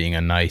Herman being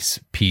a nice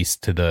piece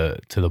to the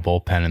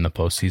bullpen in the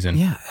postseason.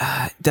 Yeah,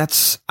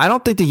 I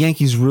don't think the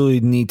Yankees really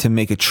need to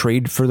make a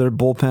trade for their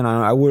bullpen.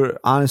 I would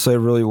honestly, I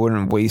really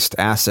wouldn't waste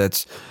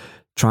assets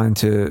trying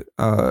to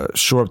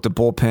shore up the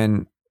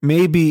bullpen.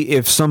 Maybe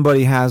if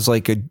somebody has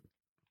like a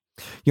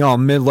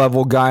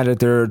mid-level guy that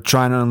they're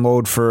trying to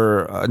unload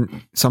for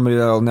somebody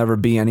that'll never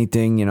be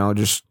anything,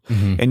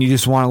 and you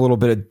just want a little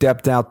bit of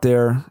depth out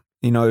there,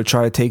 to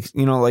try to take,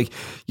 like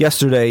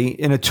yesterday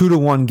in a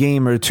 2-1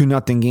 game or a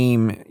 2-0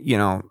 game,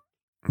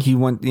 he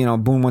went,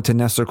 Boone went to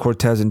Nestor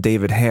Cortez and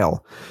David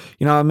Hale.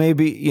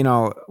 Maybe,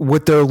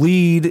 with their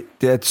lead,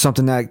 that's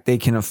something that they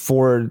can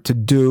afford to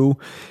do,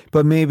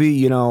 but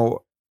maybe,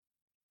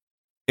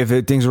 if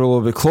things are a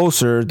little bit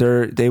closer,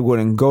 they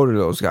wouldn't go to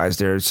those guys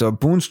there. So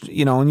Boone's,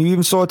 and you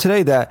even saw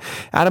today that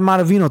Adam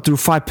Ottavino threw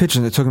 5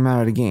 pitches that took him out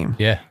of the game.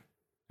 Yeah.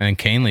 And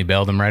Canely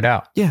bailed him right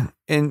out. Yeah.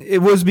 And it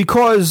was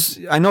because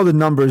I know the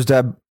numbers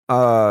that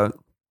Ottavino's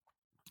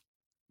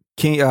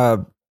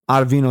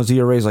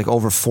ERA is like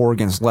over 4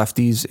 against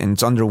lefties and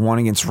it's under 1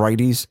 against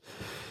righties.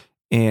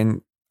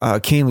 And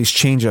Canely's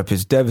changeup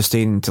is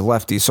devastating to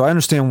lefties. So I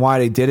understand why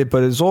they did it,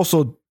 but it's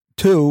also,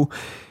 too,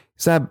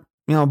 is that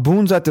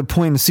Boone's at the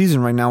point in the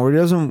season right now where he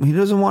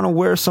doesn't want to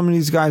wear some of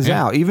these guys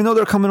out. Even though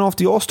they're coming off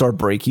the All-Star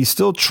break, he's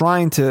still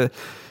trying to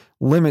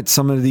limit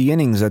some of the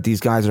innings that these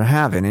guys are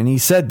having. And he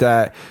said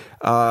that,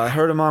 I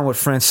heard him on with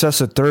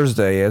Francesa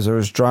Thursday as I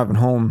was driving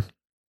home,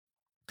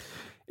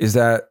 is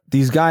that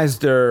these guys,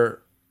 they're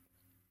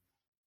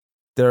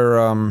oh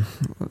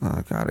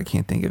God, I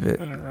can't think of it.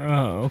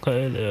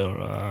 Okay,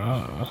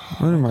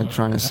 what am I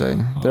trying to say?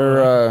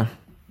 They're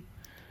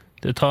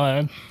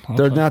tired. Okay.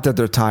 They're not that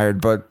they're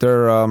tired, but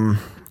they're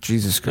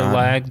Jesus God. They're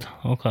lagged.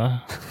 Okay.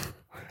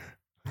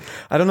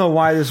 I don't know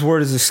why this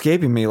word is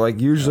escaping me. Like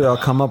usually I'll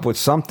come up with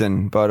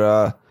something,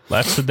 but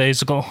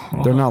lackadaisical.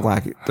 They're not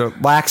lax. They're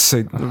lax.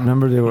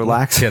 Remember they were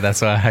lax. Yeah,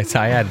 that's why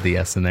I added the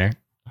S in there.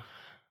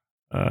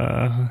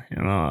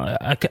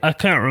 I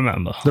can't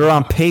remember. They're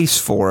on pace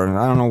for it.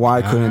 I don't know why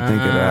I couldn't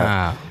think of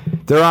that.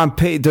 They're on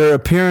pace. Their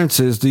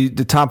appearances, the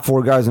top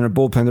 4 guys in their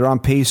bullpen, they're on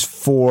pace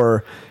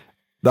for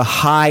the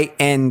high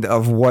end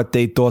of what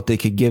they thought they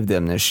could give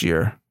them this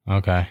year.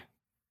 Okay.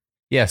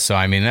 Yeah, so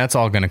that's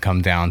all going to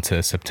come down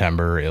to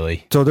September,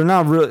 really. So they're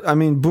not really.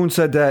 Boone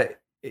said that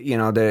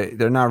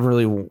they're not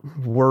really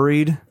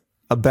worried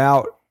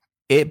about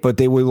it, but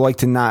they would like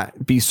to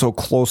not be so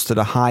close to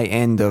the high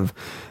end of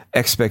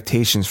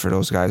expectations for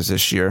those guys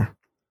this year.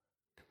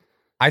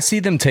 I see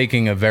them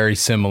taking a very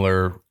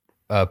similar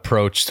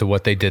approach to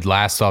what they did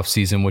last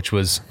offseason, which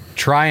was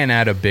try and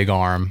add a big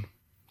arm.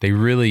 They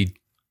really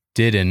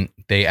didn't.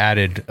 They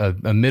added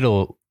a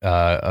middle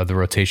of the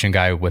rotation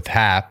guy with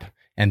Happ,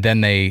 and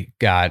then they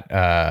got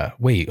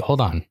wait,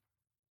 hold on.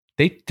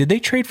 Did they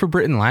trade for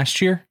Britton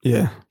last year?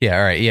 Yeah. Yeah,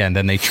 all right. Yeah, and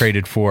then they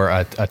traded for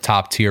a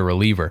top tier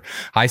reliever.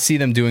 I see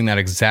them doing that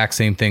exact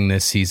same thing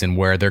this season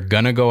where they're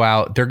going to go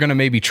out, they're going to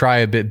maybe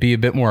be a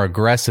bit more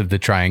aggressive to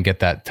try and get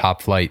that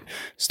top flight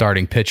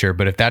starting pitcher,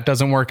 but if that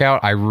doesn't work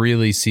out, I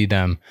really see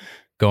them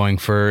going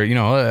for,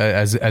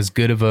 as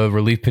good of a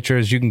relief pitcher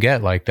as you can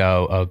get, like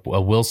a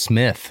Will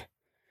Smith.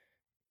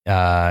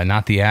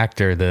 Not the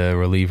actor, the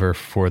reliever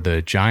for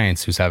the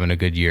Giants, who's having a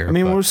good year. I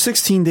mean, but we're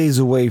 16 days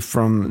away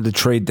from the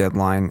trade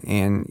deadline,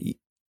 and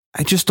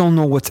I just don't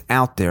know what's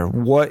out there.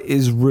 What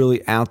is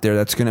really out there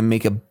that's going to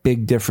make a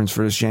big difference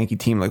for this Yankee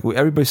team? Like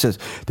everybody says,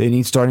 they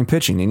need starting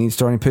pitching. They need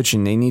starting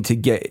pitching. They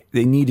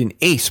need an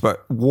ace.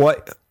 But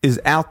what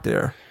is out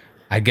there?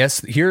 I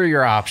guess here are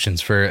your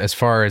options for as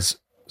far as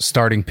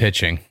starting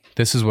pitching.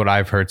 This is what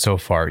I've heard so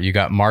far. You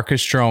got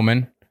Marcus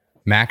Stroman,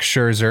 Max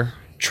Scherzer,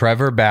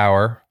 Trevor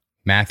Bauer,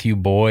 Matthew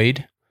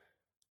Boyd.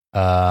 Who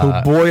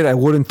Boyd I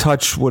wouldn't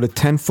touch with a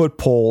 10-foot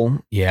pole.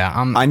 Yeah,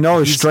 I know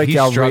his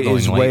strikeout rate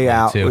is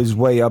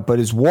way up, but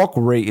his walk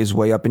rate is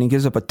way up, and he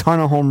gives up a ton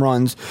of home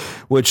runs,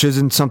 which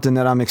isn't something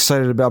that I'm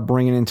excited about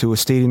bringing into a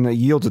stadium that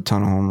yields a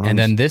ton of home runs. And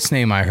then this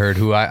name I heard,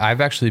 who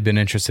I've actually been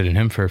interested in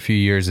him for a few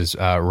years, is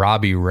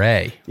Robbie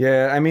Ray.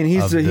 Yeah, I mean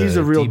he's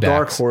a real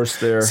dark horse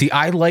there. See,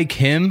 I like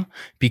him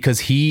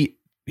because he's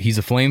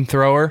a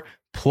flamethrower.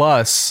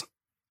 Plus,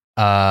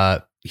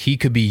 he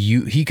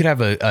could have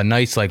a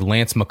nice like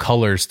Lance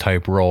McCullers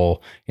type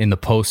role in the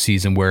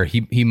postseason where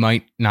he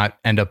might not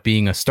end up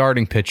being a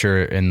starting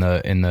pitcher in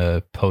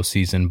the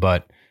postseason,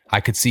 but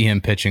I could see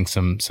him pitching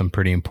some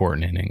pretty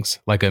important innings,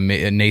 like a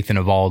Nathan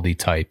Eovaldi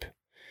type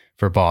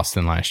for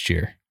Boston last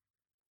year.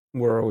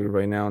 Where are we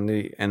right now in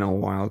the NL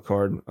wild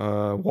card?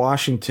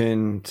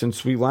 Washington,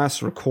 since we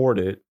last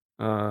recorded,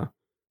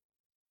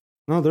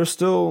 no,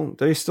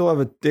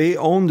 they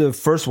own the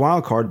first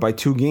wild card by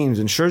 2 games,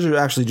 and Scherzer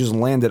actually just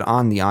landed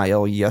on the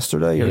IL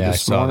yesterday or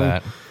this morning. I saw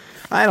that.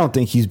 I don't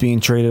think he's being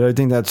traded. I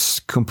think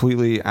that's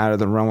completely out of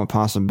the realm of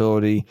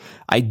possibility.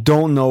 I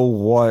don't know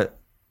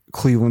what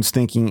Cleveland's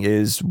thinking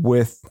is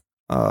with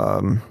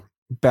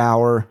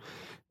Bauer.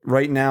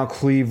 Right now,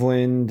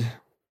 Cleveland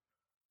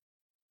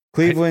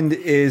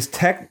is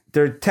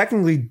they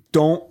technically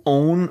don't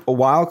own a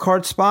wild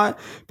card spot,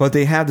 but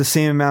they have the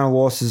same amount of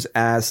losses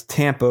as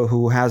Tampa,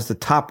 who has the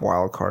top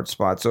wild card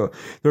spot. So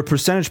they're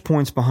percentage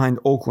points behind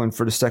Oakland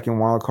for the second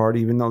wild card,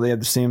 even though they have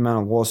the same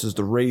amount of losses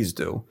the Rays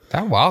do.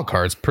 That wild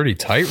card's pretty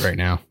tight right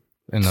now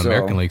in the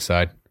American League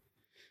side.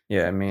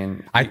 Yeah, I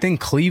mean, I think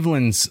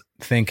Cleveland's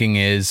thinking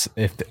is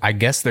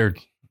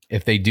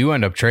if they do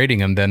end up trading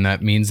him, then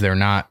that means they're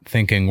not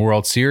thinking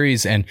World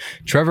Series. And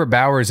Trevor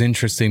Bauer is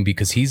interesting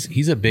because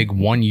he's a big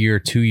 1 year,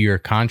 2 year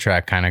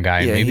contract kind of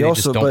guy. Yeah, maybe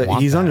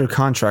he's under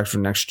contract for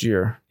next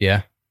year.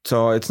 Yeah.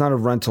 So it's not a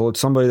rental.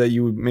 It's somebody that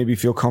you would maybe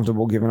feel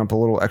comfortable giving up a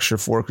little extra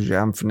for because you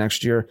have him for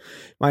next year.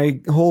 My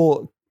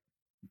whole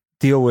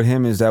deal with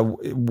him is that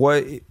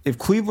what if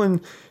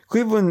Cleveland,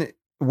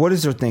 what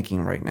is their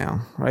thinking right now,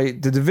 right?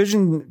 The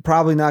division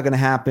probably not going to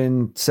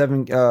happen.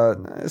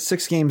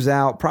 6 games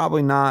out,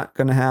 probably not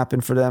going to happen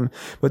for them.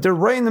 But they're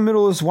right in the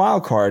middle of this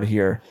wild card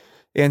here.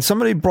 And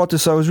somebody brought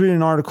this up. I was reading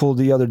an article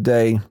the other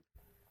day.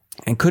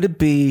 And could it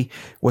be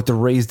what the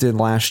Rays did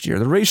last year?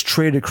 The Rays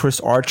traded Chris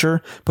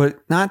Archer, but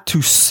not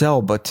to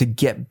sell, but to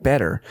get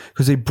better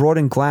because they brought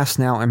in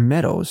Glasnow and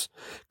Meadows.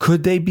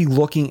 Could they be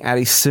looking at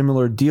a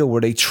similar deal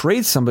where they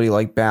trade somebody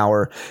like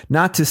Bauer,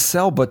 not to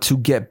sell, but to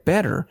get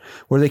better,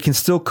 where they can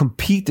still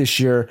compete this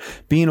year,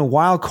 be in a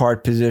wild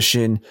card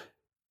position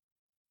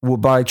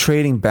by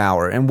trading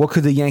Bauer? And what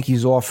could the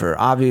Yankees offer?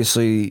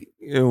 Obviously,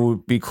 it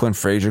would be Clint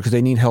Frazier because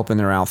they need help in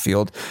their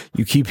outfield.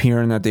 You keep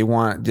hearing that they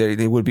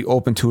would be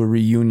open to a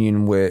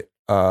reunion with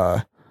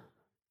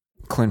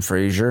Clint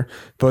Frazier,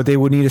 but they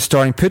would need a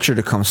starting pitcher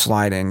to come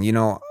slide in. You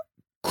know,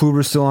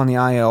 Kluber's still on the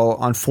IL.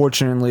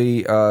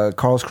 Unfortunately,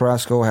 Carlos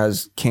Carrasco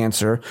has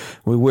cancer.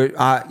 We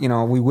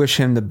wish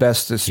him the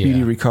best, a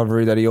speedy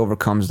recovery, that he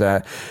overcomes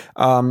that.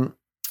 When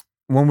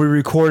we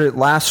recorded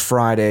last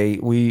Friday,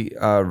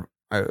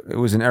 it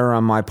was an error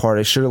on my part.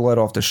 I should have let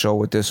off the show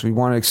with this. We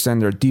want to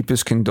extend our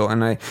deepest condolences,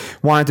 and I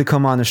wanted to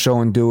come on the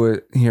show and do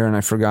it here, and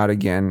I forgot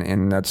again,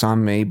 and that's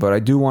on me. But I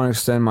do want to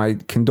extend my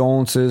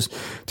condolences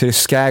to the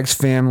Skaggs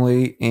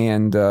family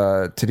and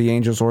to the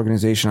Angels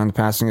organization on the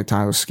passing of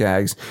Tyler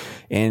Skaggs.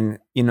 And,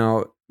 you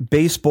know,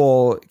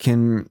 baseball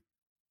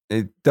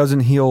it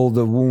doesn't heal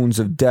the wounds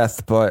of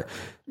death, but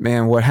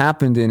man, what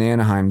happened in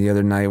Anaheim the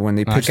other night when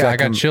they pitched I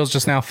got chills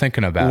just now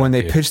thinking about when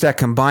they pitched that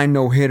combined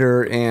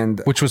no-hitter,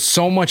 and which was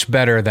so much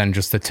better than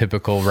just the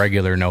typical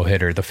regular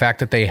no-hitter. The fact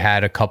that they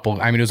had it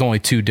was only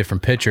 2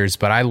 different pitchers,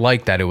 but I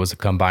like that it was a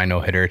combined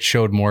no-hitter. It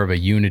showed more of a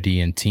unity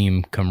and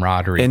team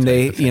camaraderie. And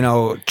they,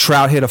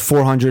 Trout hit a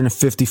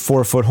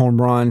 454-foot home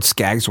run.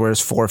 Skaggs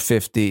wears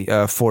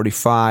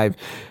 45.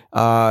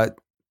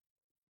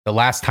 The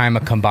last time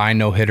a combined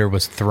no-hitter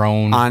was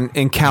thrown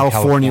in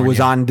California was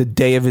on the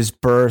day of his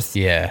birth.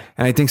 Yeah.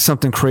 And I think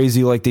something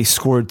crazy like they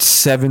scored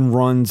 7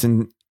 runs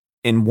in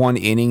 1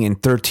 inning and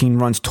 13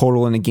 runs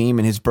total in a game,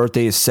 and his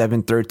birthday is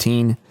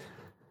 7/13.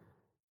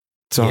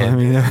 So, yeah, I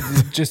mean,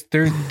 just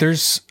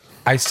there's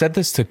I said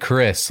this to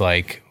Chris,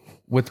 like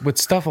with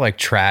stuff like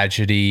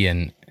tragedy,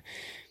 and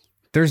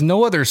there's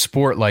no other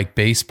sport like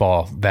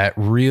baseball that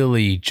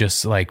really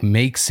just like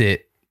makes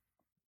it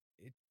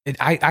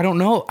I don't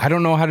know. I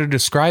don't know how to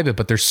describe it,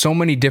 but there's so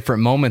many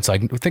different moments.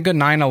 Like think of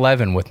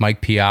 9/11 with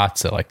Mike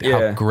Piazza, like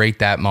how great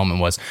that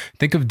moment was.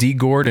 Think of D.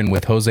 Gordon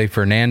with Jose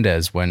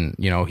Fernandez when,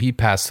 he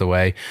passed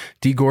away.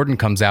 D. Gordon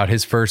comes out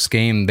his first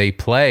game they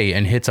play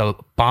and hits a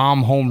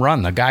bomb home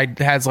run. The guy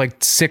has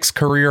like 6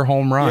 career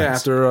home runs. Yeah,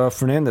 after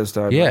Fernandez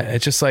died. Yeah, right?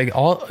 it's just like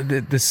all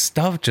this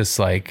stuff just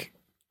like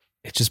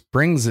it just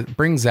brings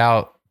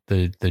out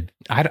the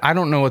I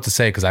don't know what to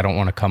say because I don't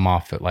want to come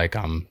off it like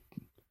I'm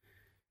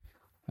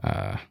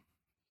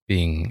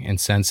being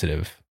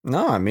insensitive.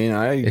 No, I mean,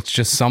 it's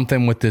just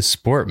something with this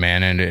sport,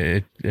 man, and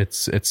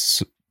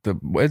it's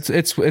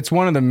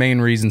one of the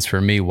main reasons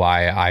for me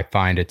why I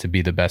find it to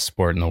be the best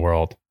sport in the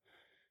world.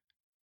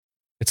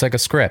 It's like a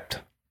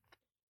script.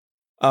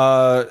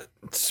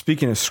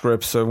 Speaking of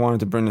scripts, I wanted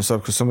to bring this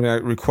up because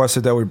somebody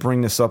requested that we bring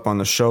this up on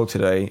the show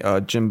today.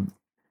 Jim,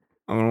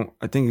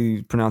 I think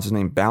he pronounced his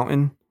name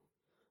Bouton,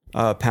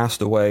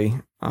 passed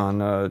away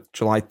on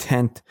July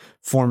 10th,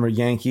 former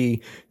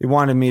Yankee. He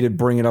wanted me to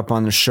bring it up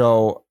on the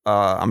show.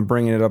 I'm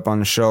bringing it up on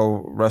the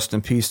show. Rest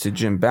in peace to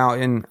Jim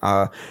Bouton.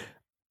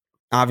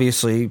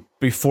 Obviously,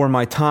 before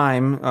my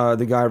time,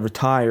 the guy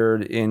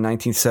retired in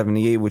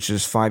 1978, which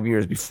is 5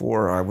 years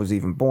before I was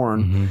even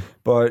born. Mm-hmm.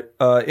 But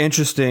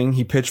interesting,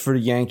 he pitched for the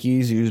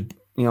Yankees. He was,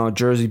 a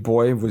Jersey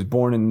boy, was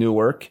born in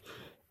Newark.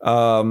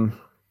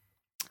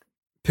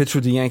 Pitched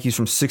with the Yankees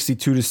from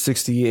 62 to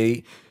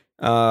 68.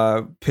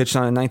 Pitched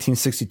on a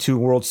 1962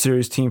 World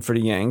Series team for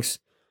the Yanks.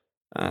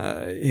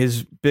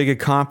 His big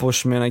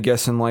accomplishment, I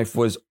guess, in life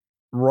was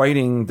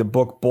writing the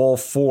book Ball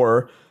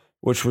 4,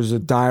 which was a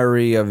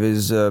diary of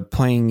his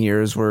playing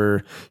years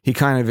where he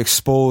kind of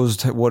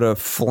exposed what a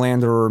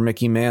philanderer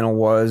Mickey Mantle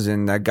was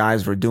and that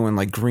guys were doing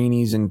like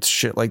greenies and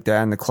shit like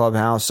that in the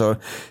clubhouse. So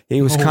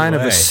he was kind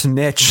of a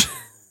snitch.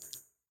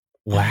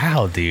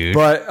 Wow, dude.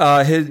 But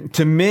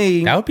to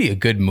me, that would be a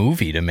good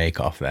movie to make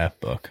off that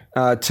book.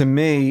 To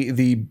me,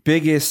 the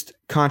biggest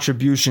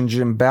contribution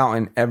Jim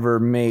Bouton ever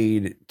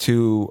made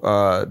to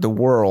the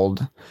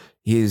world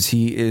is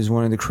he is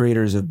one of the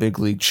creators of Big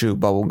League Chew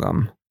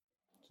bubblegum.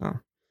 So,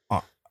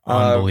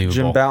 unbelievable.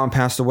 Jim Bouton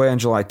passed away on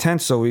July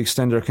 10th, so we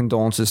extend our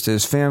condolences to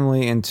his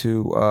family and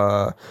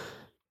to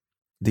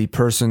the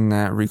person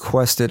that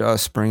requested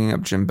us bringing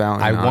up Jim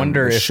Bouton. I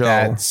wonder if show.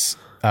 That's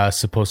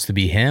supposed to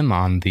be him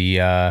on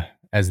the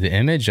as the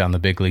image on the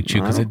Big League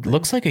Chew because it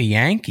looks like a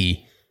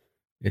Yankee.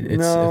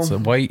 It's a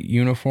white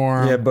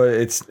uniform. Yeah, but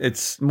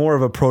it's more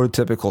of a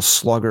prototypical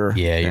slugger.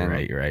 Yeah, you're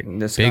right.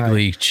 Big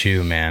League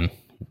Chew, man.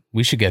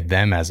 We should get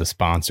them as a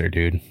sponsor,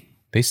 dude.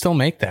 They still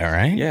make that,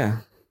 right? Yeah.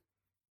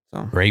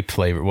 So. Grape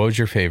flavor. What was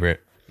your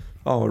favorite?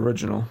 Oh,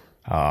 original.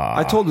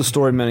 I told the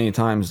story many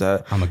times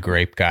that I'm a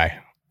grape guy.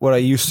 What I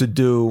used to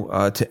do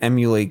to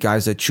emulate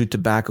guys that chew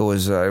tobacco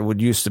is I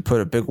would used to put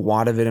a big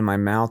wad of it in my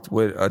mouth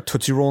with a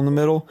Tootsie Roll in the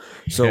middle.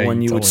 So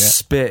when you would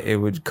spit, it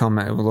would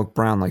look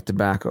brown like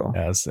tobacco.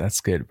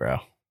 That's good, bro.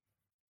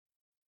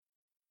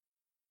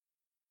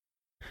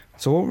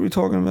 So what were we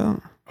talking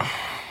about?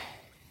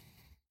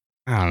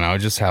 I don't know,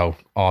 just how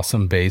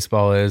awesome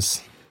baseball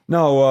is.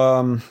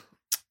 No,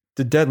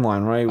 the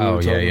deadline, right?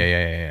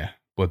 Yeah.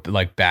 With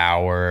like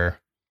Bauer.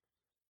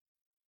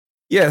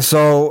 Yeah,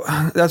 so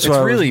that's it's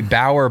really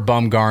Bauer,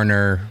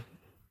 Bumgarner,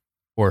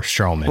 or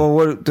Stroman. Well,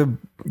 what the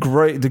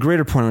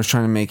greater point I was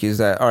trying to make is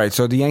that all right,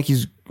 so the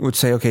Yankees would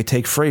say, okay,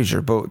 take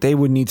Frazier, but they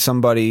would need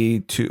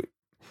somebody to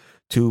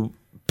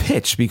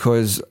pitch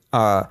because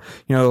like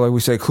we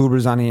say,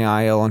 Kluber's on the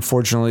IL.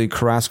 Unfortunately,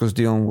 Carrasco's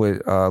dealing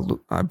with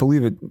I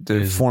believe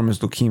the form is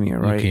leukemia,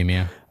 right?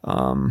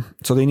 Leukemia.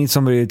 So they need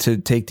somebody to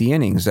take the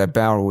innings that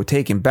Bauer would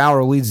take, and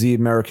Bauer leads the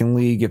American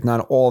League, if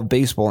not all of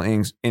baseball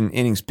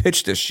innings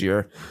pitched this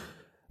year.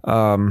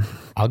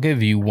 I'll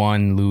give you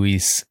one,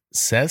 Luis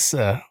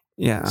Cessa.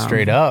 Yeah,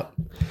 straight up.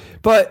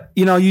 But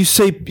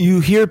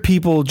you hear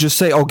people just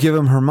say, "Oh, give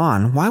him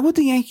Herman." Why would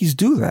the Yankees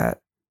do that?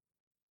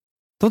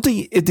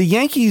 If the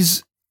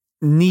Yankees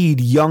need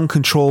young,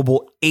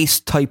 controllable ace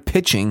type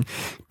pitching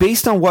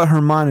based on what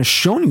Herman has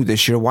shown you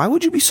this year, why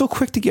would you be so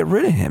quick to get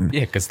rid of him?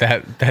 Yeah, because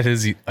that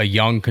is a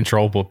young,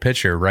 controllable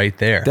pitcher right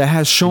there. That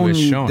has shown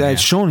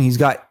he's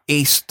got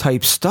ace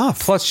type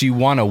stuff. Plus, you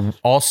want to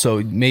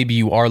also, maybe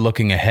you are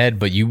looking ahead,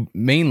 but you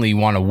mainly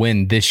want to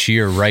win this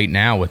year right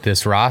now with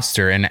this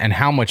roster. And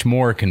how much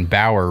more can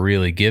Bauer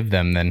really give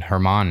them than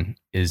Herman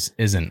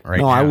isn't right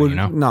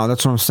now? No,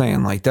 that's what I'm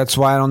saying. Like, that's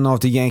why I don't know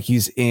if the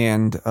Yankees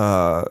and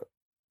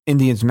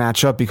Indians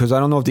match up, because I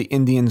don't know if the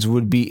Indians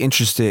would be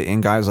interested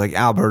in guys like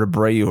Albert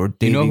Abreu or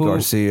Davey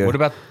Garcia. What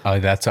about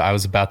I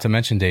was about to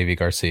mention Davey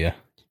Garcia,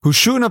 who's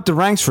shooting up the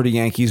ranks for the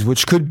Yankees,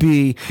 which could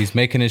be he's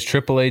making his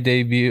AAA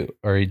debut,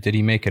 or did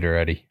he make it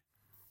already?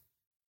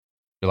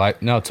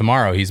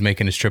 Tomorrow he's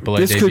making his AAA debut.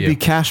 This could be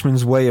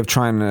Cashman's way of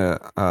trying to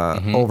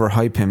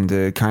overhype him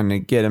to kind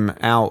of get him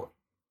out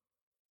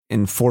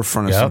in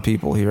forefront of some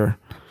people here.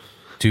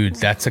 Dude,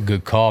 that's a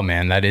good call,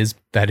 man. That is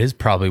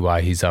probably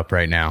why he's up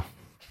right now.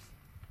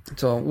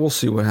 So we'll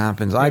see what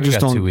happens. I We just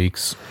got don't. 2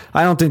 weeks.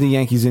 I don't think the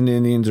Yankees and the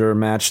Indians are a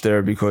match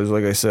there because,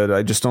 like I said,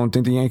 I just don't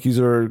think the Yankees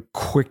are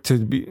going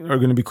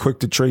to be quick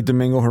to trade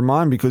Domingo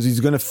Germán because he's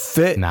going to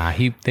fit. Nah,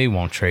 they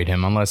won't trade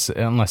him unless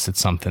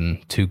it's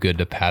something too good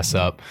to pass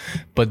up.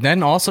 But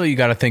then also you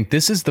got to think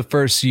this is the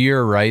first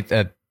year, right?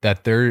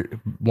 That they're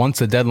once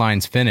the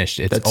deadline's finished,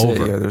 it's That's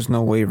over. it. Yeah, there's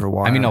no waiver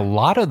wire. I mean, a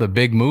lot of the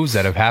big moves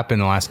that have happened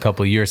in the last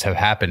couple of years have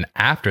happened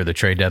after the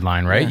trade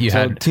deadline, right? You so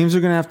had teams are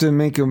going to have to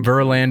make them.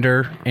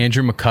 Verlander,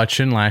 Andrew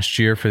McCutchen last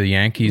year for the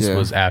Yankees Yeah.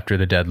 was after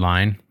the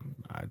deadline.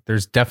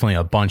 There's definitely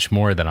a bunch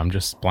more that I'm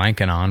just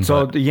blanking on.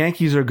 So but the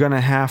Yankees are going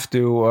to have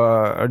to,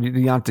 or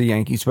not the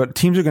Yankees, but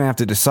teams are going to have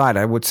to decide.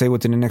 I would say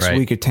within the next Right.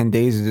 week or 10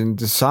 days, and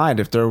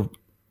decide if they're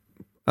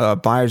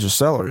buyers or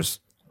sellers.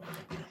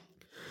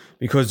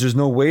 Because there's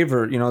no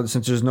waiver,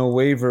 since there's no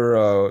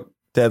waiver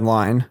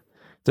deadline,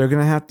 they're going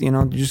to have to,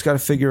 you just got to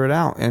figure it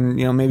out and,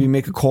 maybe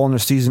make a call in their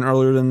season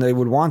earlier than they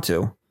would want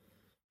to.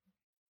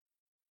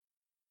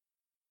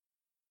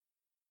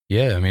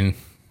 yeah, I mean,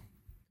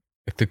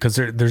 because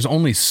there's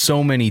only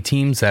so many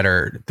teams that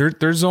are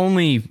there's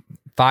only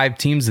 5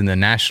 teams in the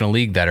National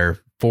League that are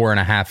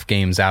 4.5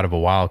 games out of a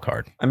wild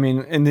card. I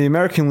mean, in the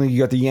American League, you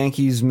got the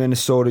Yankees,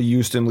 Minnesota,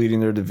 Houston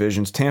leading their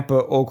divisions.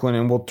 Tampa, Oakland,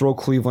 and we'll throw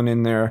Cleveland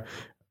in there,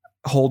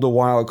 hold a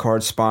wild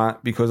card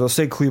spot because I'll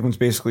say Cleveland's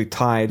basically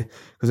tied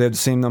because they have the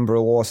same number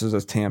of losses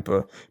as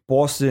Tampa.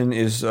 Boston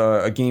is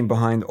a game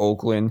behind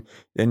Oakland.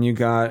 Then you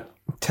got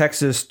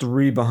Texas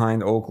 3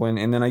 behind Oakland.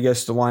 And then I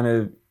guess the line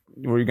of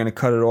where you're going to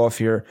cut it off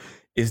here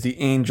is the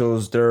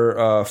Angels.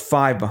 They're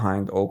 5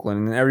 behind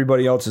Oakland. And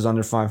everybody else is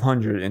under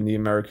 500 in the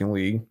American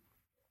League.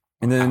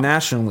 And then the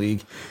National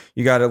League,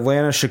 you got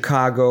Atlanta,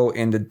 Chicago,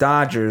 and the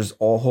Dodgers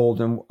all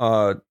holding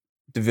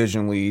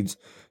division leads.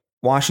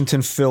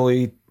 Washington,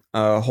 Philly,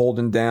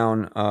 holding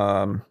down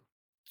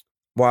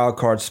wild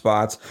card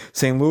spots.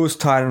 St. Louis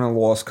tied in a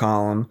loss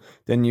column.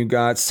 Then you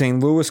got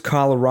St. Louis,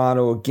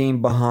 Colorado, a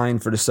game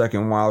behind for the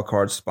second wild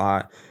card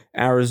spot.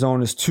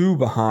 Arizona's 2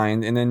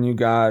 behind. And then you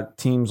got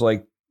teams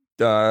like,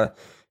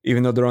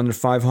 even though they're under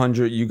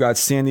 500, you got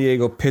San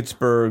Diego,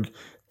 Pittsburgh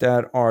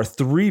that are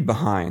 3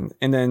 behind.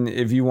 And then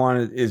if you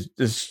want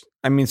to,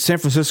 San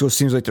Francisco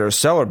seems like they're a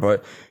seller,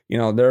 but,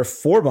 they're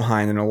 4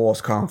 behind in a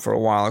loss column for a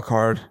wild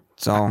card.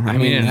 So, I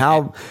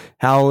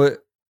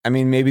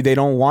mean, maybe they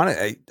don't want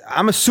it.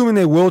 I'm assuming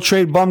they will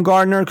trade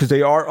Bumgarner because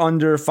they are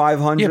under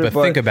 500. Yeah, but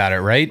think about it,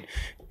 right?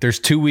 There's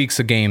 2 weeks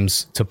of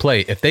games to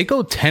play. If they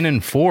go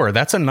 10-4,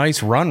 that's a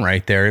nice run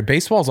right there.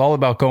 Baseball's all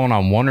about going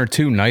on 1 or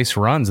 2 nice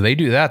runs. They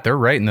do that, they're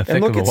right in the thick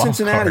and of look the at wild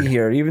Cincinnati card.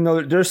 here, even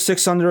though they're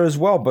 6 under as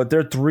well, but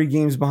they're 3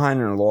 games behind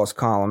in a loss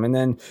column. And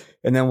then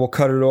we'll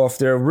cut it off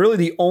there. Really,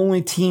 the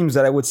only teams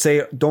that I would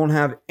say don't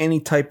have any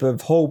type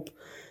of hope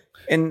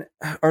and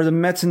are the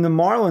Mets and the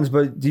Marlins.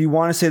 But do you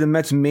want to say the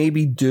Mets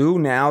maybe do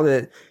now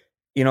that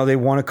they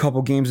won a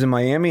couple games in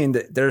Miami and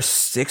they're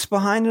 6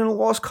 behind in a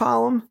loss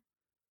column?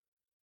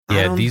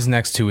 Yeah, these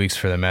next 2 weeks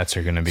for the Mets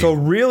are going to be so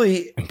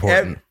really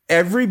important.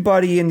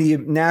 Everybody in the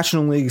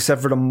National League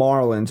except for the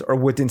Marlins are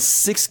within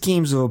 6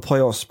 games of a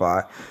playoff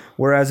spot,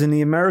 whereas in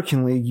the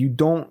American League you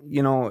don't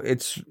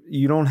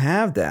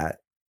have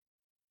that.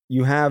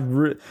 You have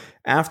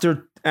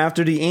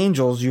after the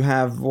Angels, you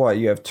have what?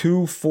 You have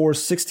 2, 4,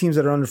 6 teams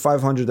that are under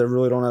 500 that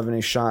really don't have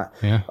any shot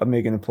of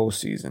making the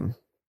postseason.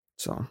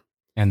 So,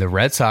 and the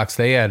Red Sox,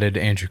 they added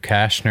Andrew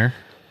Kashner.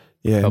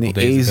 Yeah, and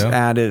the A's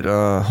added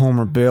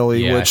Homer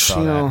Bailey, which,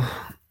 You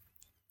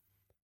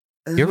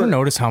ever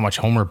notice how much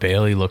Homer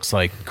Bailey looks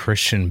like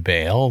Christian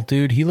Bale?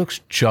 Dude, he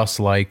looks just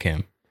like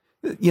him.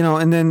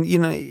 And then,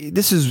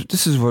 this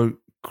is what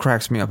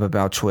cracks me up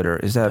about Twitter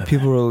is that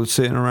people are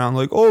sitting around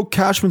like, oh,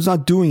 Cashman's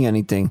not doing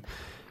anything.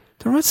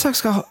 The Red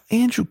Sox got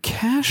Andrew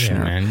Kashner.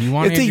 Yeah, man. You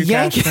want Andrew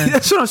Kashner?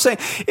 That's what I'm saying.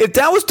 If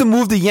that was the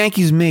move the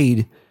Yankees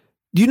made,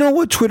 do you know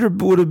what Twitter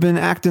would have been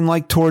acting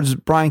like towards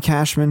Brian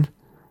Cashman?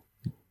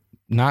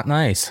 Not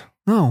nice.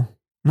 No.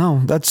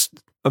 That's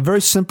a very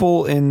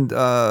simple and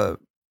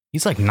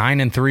he's like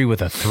 9-3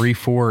 with a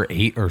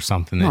 3.48 or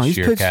something this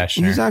year.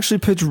 Kashner. He's actually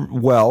pitched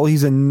well.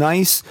 He's a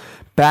nice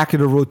back of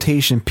the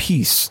rotation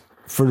piece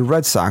for the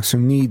Red Sox who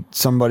need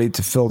somebody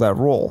to fill that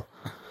role.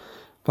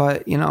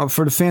 But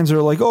for the fans that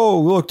are like, oh,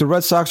 look, the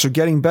Red Sox are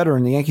getting better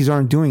and the Yankees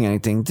aren't doing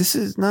anything. This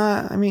is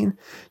not. I mean,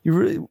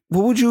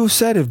 what would you have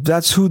said if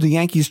that's who the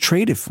Yankees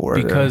traded for?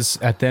 Because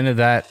at the end of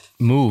that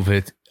move,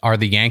 are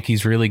the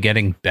Yankees really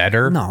getting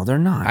better? No, they're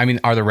not. I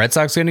mean, are the Red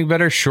Sox getting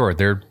better? Sure,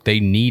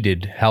 they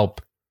needed help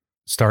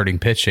starting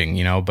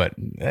pitching, but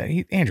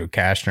Andrew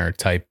Kashner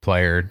type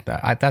player,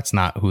 that's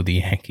not who the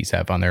Yankees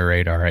have on their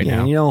radar right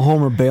now.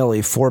 Homer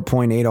Bailey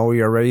 4.80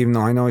 ERA, even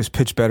though I know he's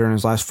pitched better in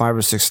his last 5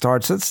 or 6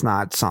 starts. That's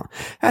not something.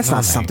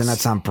 Something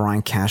that's on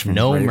Brian Cashman's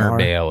radar. Homer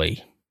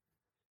Bailey.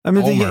 I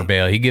mean, Homer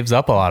Bailey. He gives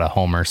up a lot of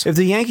homers. If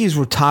the Yankees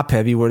were top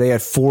heavy, where they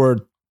had 4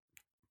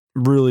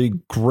 really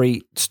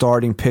great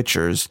starting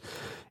pitchers,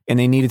 and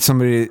they needed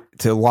somebody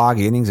to log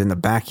innings in the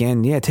back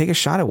end, take a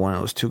shot at one of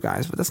those 2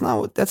 guys. But that's not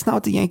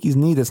what the Yankees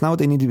need. That's not what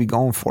they need to be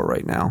going for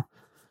right now.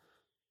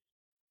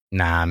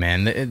 Nah,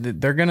 man,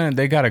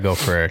 they got to go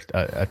for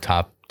a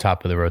top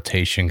top of the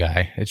rotation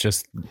guy. It's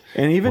just,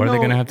 And even what are they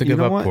though- going to have to you give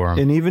know up what? for him?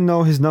 And even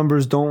though his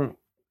numbers don't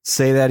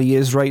say that he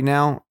is right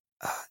now,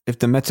 if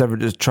the Mets ever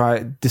just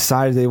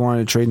decided they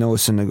wanted to trade Noah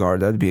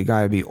Syndergaard, that'd be a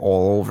guy I'd be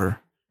all over.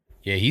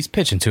 Yeah, he's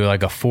pitching to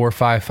like a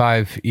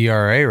 4.55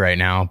 ERA right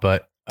now.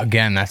 But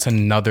again, that's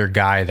another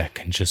guy that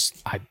can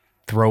just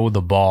throw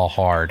the ball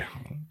hard.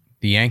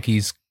 The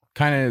Yankees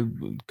kind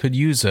of could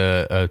use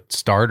a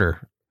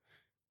starter.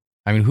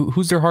 I mean,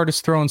 who's their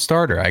hardest throwing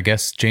starter? I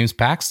guess James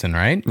Paxton,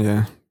 right?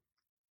 Yeah.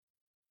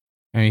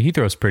 I mean, he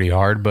throws pretty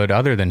hard, but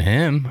other than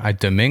him,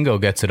 Domingo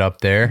gets it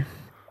up there.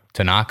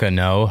 Tanaka,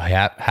 no.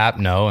 Hap,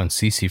 no. And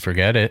CeCe,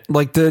 forget it.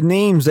 Like the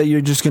names that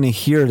you're just going to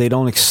hear, they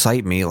don't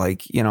excite me.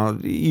 Like, you know,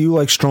 you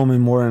like Stroman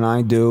more than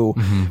I do.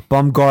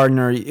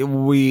 Bumgarner,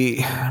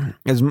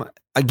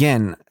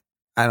 again,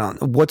 I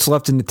don't know what's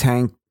left in the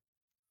tank.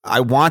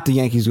 I want the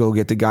Yankees to go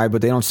get the guy,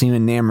 but they don't seem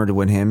enamored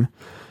with him.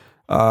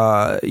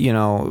 You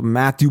know,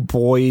 Matthew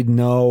Boyd,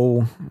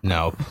 no.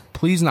 No,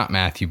 please not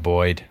Matthew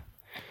Boyd.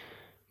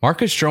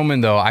 Marcus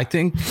Stroman, though, I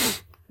think.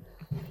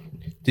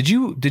 Did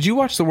you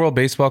watch the World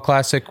Baseball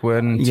Classic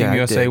when Team I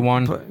USA did.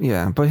 won?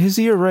 But his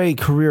ERA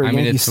career at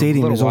Yankee it's a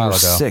Stadium little is over while ago.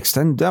 6.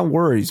 Then that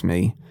worries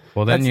me.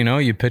 Well, then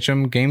you pitch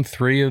him Game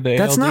 3 of the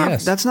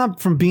ALDS. That's not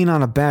from being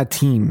on a bad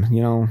team.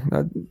 You know,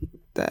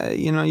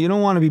 you know, you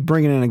don't want to be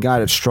bringing in a guy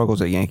that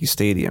struggles at Yankee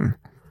Stadium.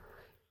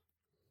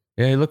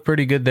 Yeah, he looked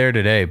pretty good there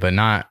today, but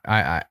not.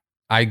 I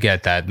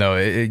get that though.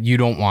 You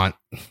don't want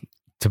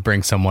to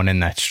bring someone in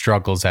that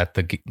struggles at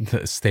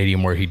the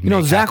stadium where he'd. You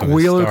know, Zach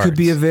Wheeler could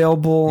be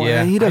available.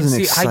 Yeah, He doesn't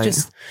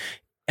excite.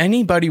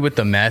 Anybody with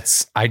the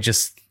Mets,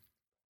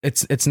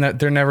 it's not.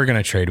 They're never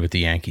going to trade with the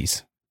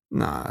Yankees.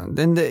 Nah.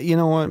 Then you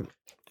know what?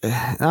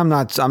 I'm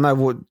not.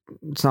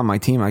 It's not my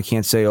team. I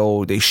can't say,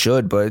 oh, they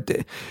should, but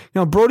you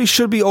know, Brody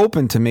should be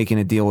open to making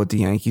a deal with the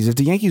Yankees. If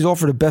the Yankees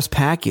offer the best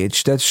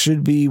package, that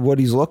should be what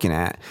he's looking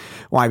at.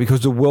 Why?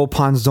 Because the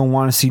Wilpons don't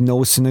want to see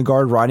Noah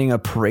Syndergaard riding a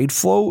parade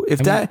float. If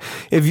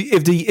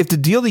the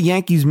deal the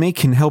Yankees make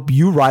can help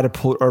you ride a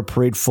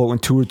parade float in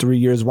 2 or 3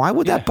 years, why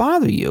would that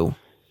bother you?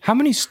 How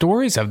many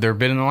stories have there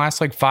been in the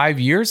last 5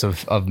 years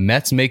of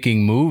Mets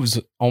making moves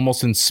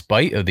almost in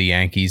spite of the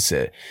Yankees?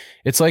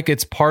 It's like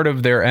it's part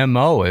of their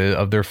MO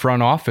of their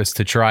front office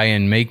to try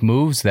and make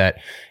moves that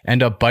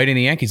end up biting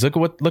the Yankees.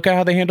 Look at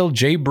how they handled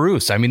Jay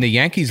Bruce. I mean, the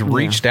Yankees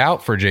reached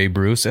out for Jay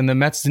Bruce and the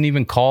Mets didn't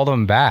even call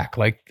them back.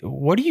 Like,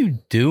 what are you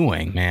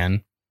doing,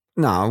 man?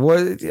 No,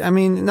 what I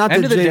mean, not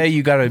End of the day,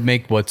 you got to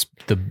make what's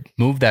the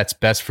move that's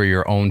best for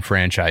your own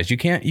franchise. You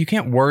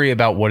can't worry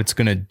about what it's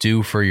going to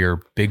do for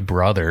your big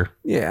brother.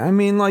 Yeah, I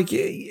mean, like,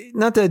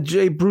 not that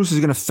Jay Bruce is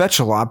going to fetch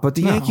a lot, but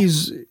the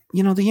Yankees,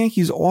 you know, the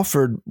Yankees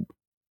offered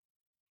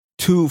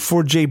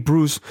for Jay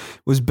Bruce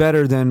was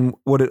better than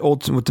what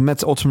the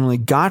Mets ultimately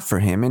got for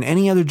him, and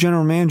any other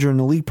general manager in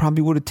the league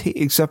probably would have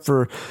taken, except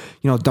for,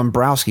 you know,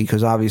 Dombrowski,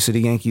 because obviously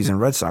the Yankees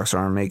and Red Sox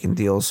aren't making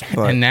deals.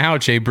 But and now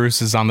Jay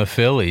Bruce is on the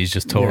Phillies,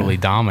 just totally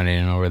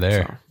dominating over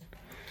there. So.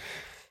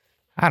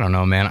 I don't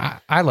know,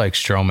 man. I like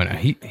Stroman.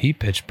 He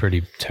pitched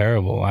pretty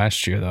terrible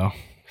last year, though.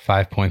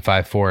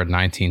 5.54 at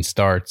 19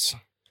 starts.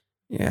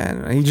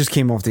 Yeah, he just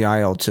came off the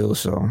IL too,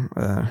 so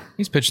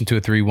he's pitching to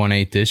a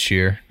 3.18 this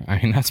year.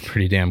 I mean, that's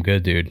pretty damn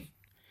good, dude.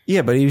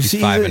 Yeah, but he's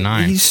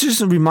 5-9. He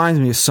just reminds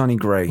me of Sonny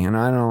Gray, and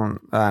I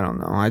don't know. I don't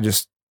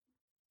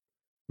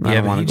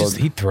want to go.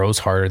 He throws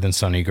harder than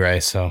Sonny Gray,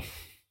 so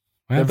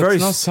they're very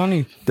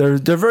Sonny. They're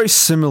very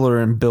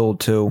similar in build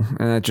too,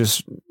 and it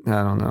just I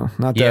don't know.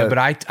 But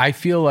I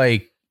feel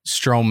like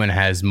Stroman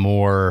has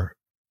more,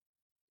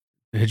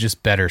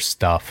 just better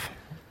stuff.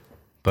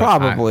 But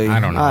probably. I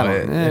don't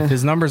know. If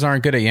his numbers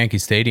aren't good at Yankee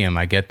Stadium,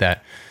 I get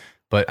that.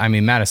 But, I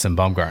mean, Madison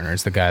Bumgarner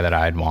is the guy that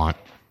I'd want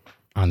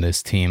on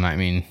this team. I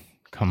mean,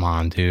 come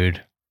on, dude.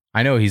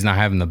 I know he's not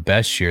having the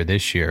best year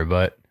this year,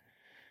 but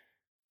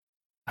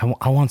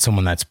I want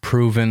someone that's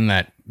proven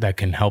that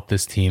can help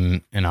this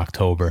team in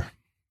October.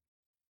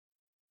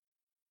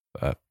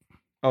 But,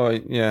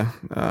 yeah.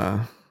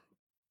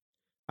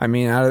 I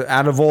mean,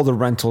 out of all the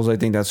rentals, I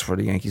think that's where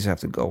the Yankees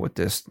have to go with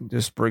this.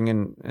 Just bring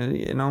in,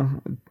 you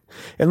know,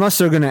 unless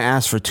they're going to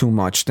ask for too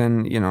much,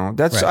 then, you know,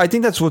 that's. Right. I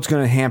think that's what's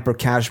going to hamper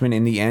Cashman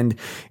in the end.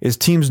 Is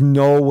teams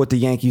know what the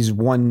Yankees'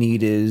 one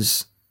need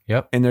is,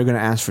 and they're going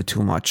to ask for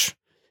too much,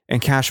 and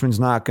Cashman's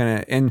not going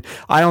to. And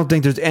I don't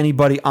think there's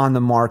anybody on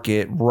the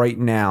market right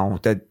now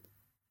that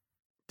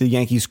the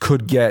Yankees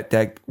could get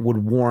that would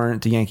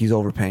warrant the Yankees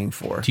overpaying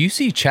for. Do you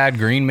see Chad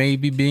Green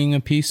maybe being a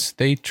piece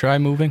they try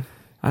moving?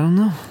 I don't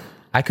know.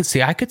 I could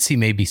see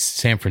maybe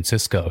San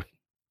Francisco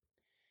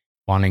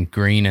wanting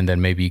Green, and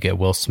then maybe you get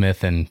Will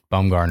Smith and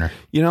Bumgarner.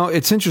 You know,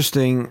 it's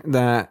interesting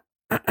that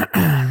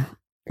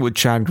with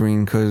Chad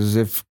Green, because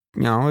if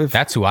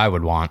that's who I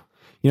would want.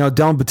 You know,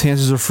 Dellin Betances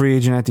is a free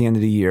agent at the end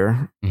of the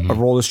year. Mm-hmm.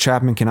 Aroldis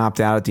Chapman can opt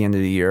out at the end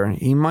of the year.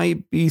 He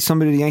might be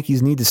somebody the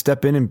Yankees need to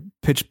step in and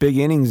pitch big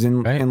innings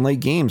in late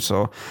games.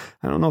 So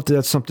I don't know if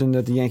that's something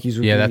that the Yankees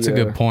would. Yeah, that's a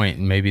good point.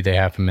 Maybe they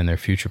have him in their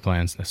future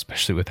plans,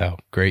 especially with how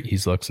great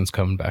he's looked since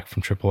coming back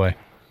from AAA.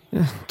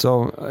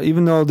 So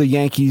even though the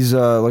Yankees,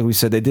 like we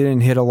said, they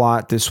didn't hit a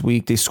lot this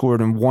week, they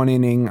scored in one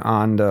inning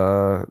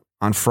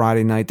on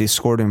Friday night. They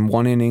scored in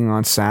one inning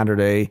on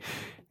Saturday.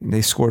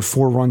 They scored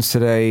 4 runs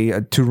today, a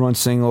 2-run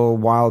single,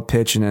 wild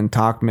pitch, and then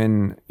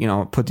Tauchman,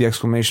 put the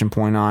exclamation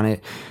point on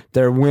it.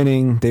 They're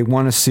winning. They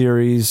won a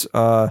series.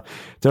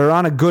 They're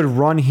on a good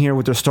run here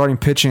with their starting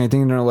pitching. I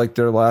think they're like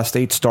their last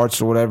 8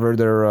 starts or whatever.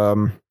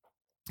 They're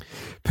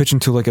pitching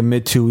to like a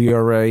mid-2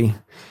 ERA,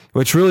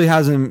 which really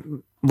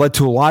hasn't led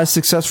to a lot of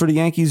success for the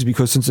Yankees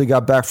because since they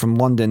got back from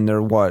London,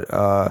 they're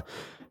they're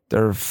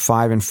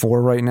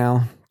 5-4 right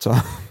now. So.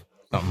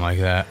 Something like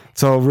that.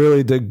 So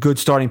really the good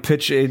starting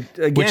pitch,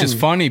 again, which is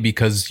funny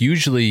because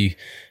usually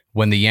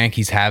when the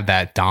Yankees have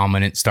that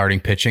dominant starting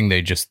pitching,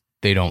 they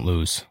don't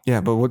lose.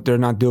 Yeah, but what they're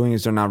not doing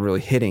is they're not really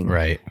hitting.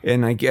 Right.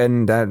 And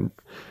again, that,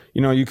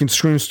 you can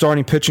scream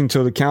starting pitching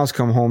till the cows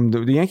come home.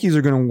 The Yankees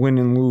are going to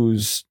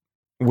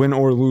win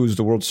or lose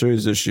the World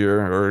Series this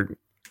year, or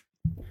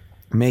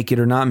make it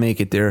or not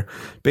make it there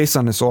based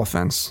on this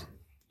offense.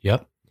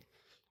 Yep.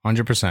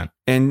 100%.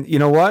 And you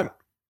know what?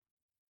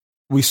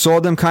 We saw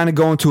them kind of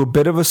go into a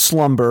bit of a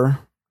slumber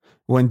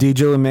when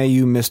DJ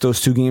LeMahieu missed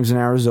those 2 games in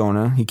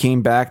Arizona. He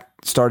came back,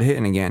 started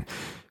hitting again.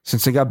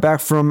 Since they got back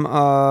from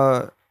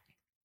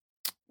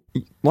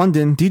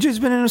London, DJ's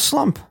been in a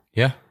slump.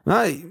 Yeah.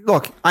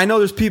 Look, I know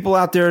there's people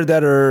out there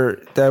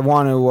that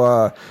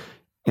want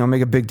to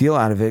make a big deal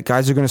out of it.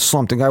 Guys are going to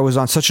slump. The guy was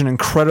on such an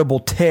incredible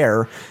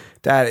tear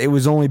that it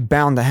was only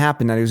bound to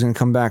happen that he was going to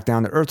come back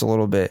down to earth a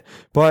little bit.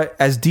 But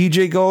as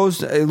DJ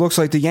goes, it looks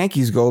like the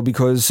Yankees go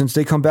because since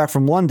they come back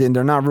from London,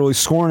 they're not really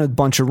scoring a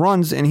bunch of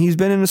runs, and he's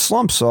been in a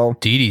slump. So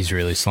Didi's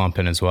really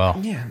slumping as well.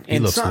 Yeah, he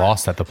looks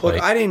lost at the plate.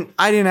 Look, I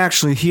didn't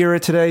actually hear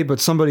it today, but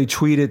somebody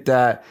tweeted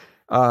that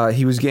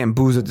he was getting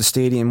boos at the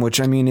stadium.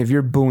 Which, I mean, if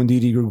you're booing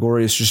Didi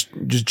Gregorius,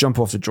 just jump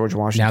off the George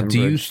Washington. Now, do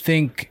you Bridge.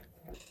 think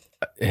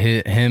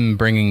him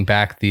bringing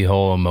back the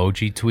whole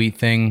emoji tweet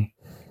thing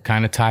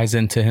kind of ties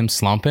into him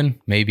slumping?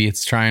 Maybe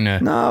it's trying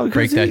to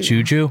break that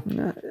juju,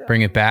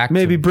 bring it back.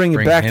 Maybe bring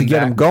it back to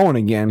get him going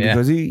again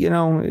because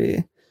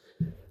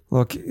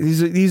look,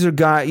 these are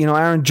guys.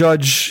 Aaron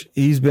Judge,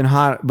 he's been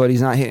hot, but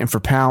he's not hitting for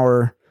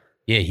power.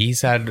 Yeah, he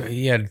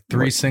had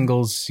 3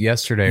 singles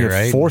yesterday,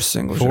 right? 4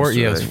 singles. 4,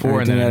 yesterday. yeah, it was 4,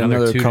 and then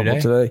another 2 couple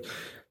today.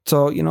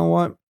 So you know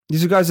what?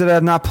 These are guys that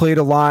have not played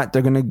a lot.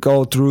 They're going to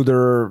go through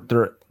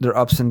their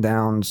ups and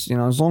downs.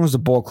 As long as the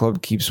ball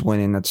club keeps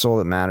winning, that's all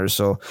that matters.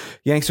 So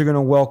Yanks are going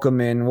to welcome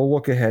in. We'll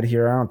look ahead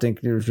here. I don't think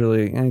there's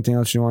really anything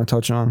else you want to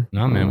touch on.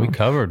 No, man, we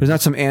covered. There's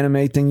not some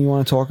anime thing you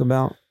want to talk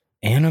about?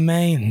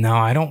 Anime? No,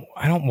 I don't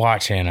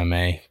watch anime.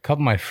 A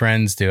couple of my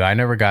friends do. I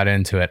never got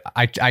into it.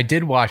 I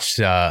did watch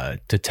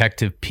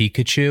Detective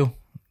Pikachu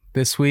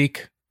this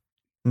week.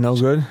 No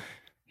good?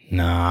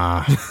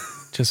 Nah.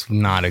 Just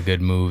not a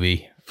good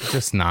movie.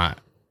 Just not.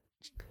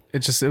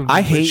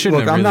 I hate.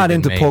 Look, I'm not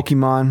into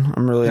Pokemon.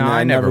 I'm really. No,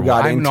 I never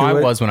got into it. I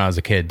was when I was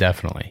a kid,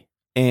 definitely.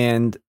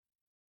 And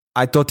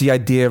I thought the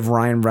idea of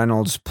Ryan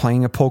Reynolds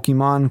playing a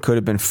Pokemon could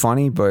have been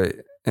funny,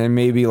 and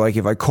maybe like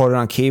if I caught it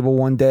on cable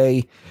one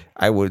day,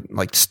 I would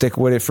like stick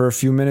with it for a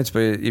few minutes.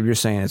 But if you're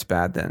saying it's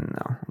bad, then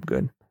no, I'm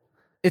good.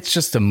 It's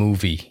just a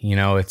movie,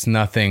 It's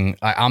nothing.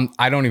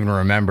 I don't even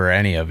remember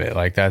any of it.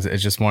 Like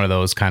it's just one of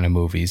those kind of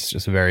movies,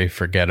 just very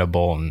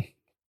forgettable and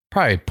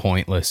probably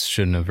pointless.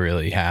 Shouldn't have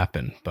really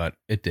happened, but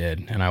it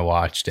did, and I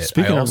watched it.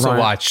 I also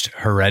watched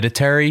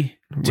Hereditary,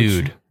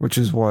 dude. Which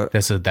is what?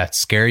 That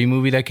scary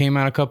movie that came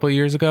out a couple of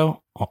years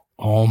ago.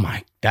 Oh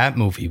my, that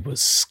movie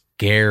was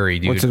scary,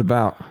 dude. What's it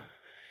about?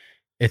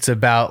 It's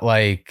about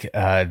like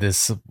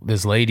this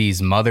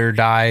lady's mother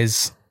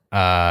dies,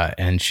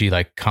 and she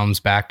like comes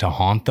back to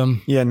haunt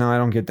them. Yeah, no, I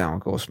don't get down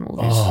with ghost movies.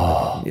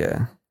 Oh,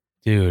 yeah,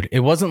 dude,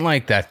 it wasn't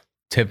like that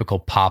typical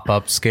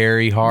pop-up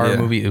scary horror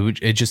movie.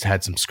 It just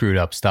had some screwed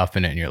up stuff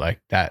in it, and you're like,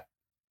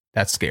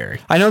 that's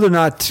scary. I know they're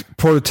not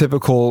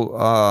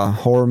prototypical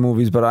horror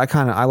movies, but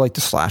I like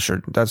the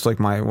slasher. That's like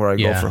where I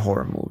go for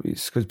horror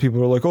movies, because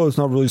people are like, oh, it's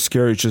not really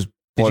scary, it's just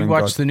blood. Did you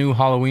watch the new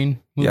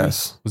Halloween movie?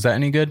 Yes. Was that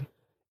any good?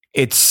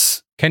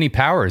 It's Kenny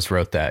Powers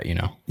wrote that,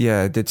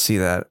 Yeah, I did see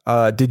that.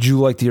 Did you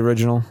like the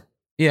original?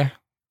 Yeah.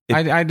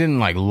 I didn't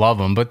like love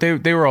them, but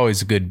they were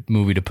always a good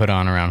movie to put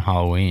on around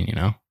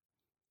Halloween,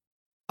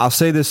 I'll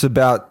say this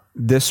about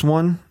this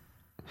one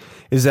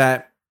is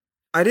that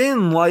what I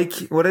didn't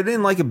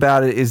like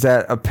about it is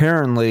that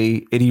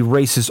apparently it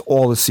erases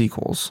all the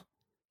sequels.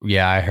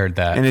 Yeah, I heard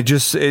that. And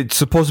it's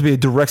supposed to be a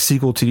direct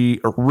sequel to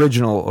the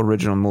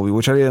original movie,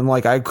 which I didn't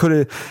like. I could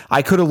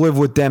have lived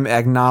with them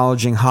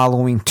acknowledging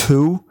Halloween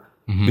 2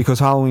 because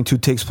Halloween 2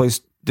 takes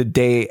place the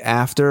day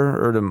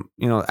after or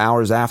the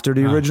hours after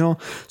the original.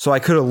 So I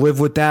could have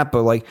lived with that,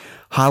 but like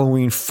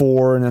Halloween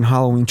 4 and then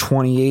Halloween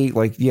 28,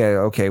 like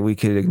okay, we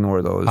could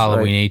ignore those.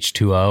 Halloween right?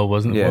 H2O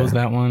what was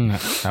that one?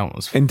 That one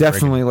was and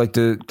definitely like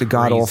the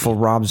god awful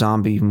Rob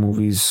Zombie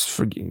movies.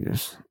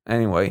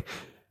 Anyway,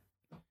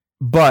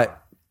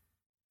 but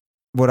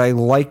what I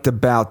liked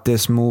about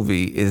this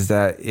movie is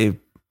that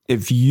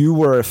if you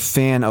were a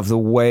fan of the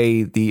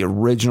way the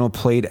original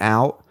played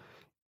out,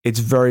 it's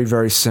very,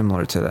 very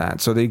similar to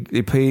that. So they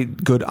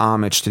paid good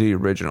homage to the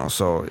original.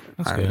 So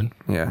That's good.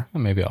 Yeah.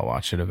 Well, maybe I'll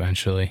watch it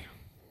eventually.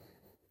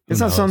 It's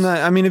not something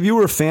that, I mean, if you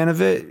were a fan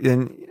of it,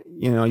 then,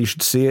 you know, you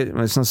should see it.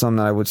 It's not something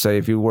that I would say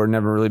if you were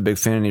never really a big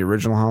fan of the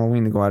original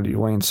Halloween to go out of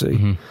your way and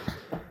see.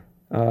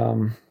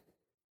 Mhm.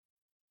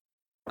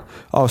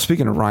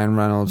 Speaking of Ryan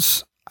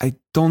Reynolds, I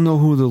don't know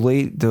who the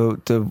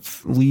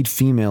lead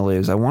female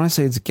is. I want to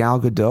say it's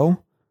Gal Gadot,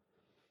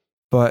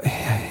 but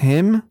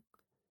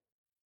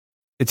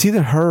it's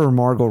either her or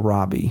Margot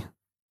Robbie.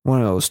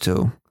 One of those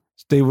two.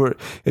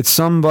 It's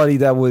somebody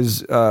that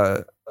was in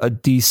a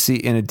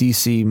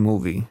DC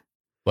movie.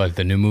 What,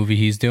 the new movie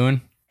he's doing?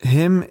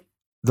 Him,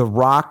 The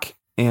Rock,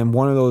 and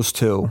one of those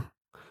two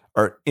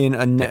are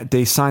in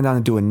they signed on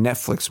to do a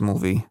Netflix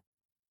movie.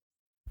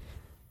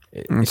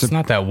 It's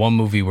not that one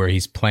movie where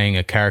he's playing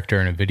a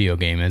character in a video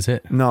game, is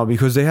it? No,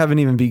 because they haven't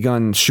even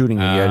begun shooting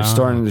it yet. It's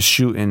starting to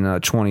shoot in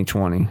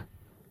 2020.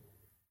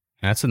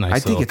 That's a nice. I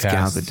think little it's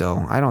cast. Gal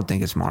Gadot. I don't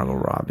think it's Margot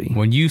Robbie.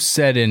 When you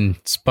said in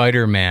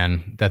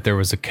Spider-Man that there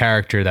was a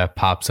character that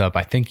pops up,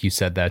 I think you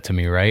said that to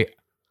me, right?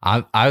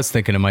 I was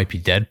thinking it might be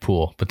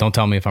Deadpool, but don't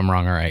tell me if I'm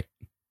wrong or right.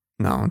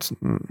 No, it's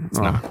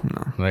not.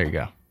 No. There you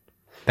go.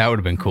 That would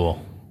have been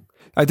cool.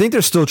 I think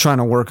they're still trying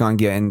to work on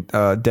getting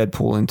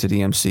Deadpool into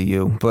the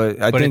MCU,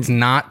 but I think it's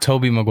not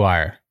Tobey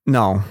Maguire.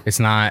 No, it's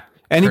not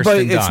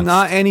anybody. Kirsten It's Dunst.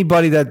 not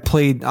anybody that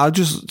played. I'll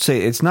just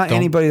say it's not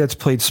anybody that's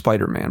played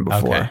Spider-Man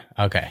before.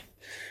 Okay.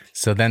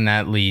 So then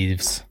that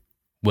leaves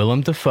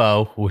Willem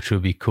Dafoe, which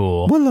would be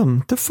cool.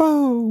 Willem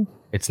Dafoe.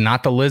 It's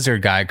not the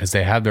lizard guy because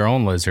they have their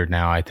own lizard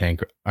now, I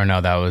think. Or no,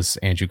 that was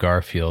Andrew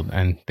Garfield,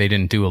 and they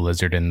didn't do a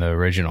lizard in the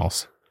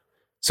originals.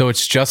 So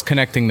it's just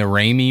connecting the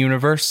Raimi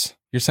universe,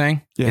 you're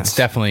saying? Yes. It's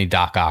definitely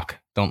Doc Ock.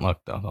 Don't look,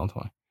 though. Don't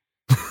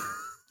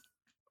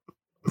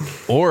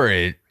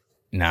worry.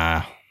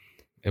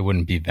 It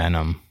wouldn't be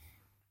Venom.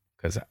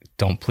 Because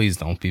please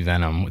don't be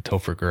Venom with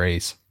Topher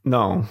Grace.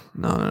 No.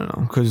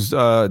 Because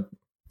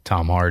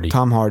Tom Hardy.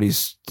 Tom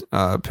Hardy's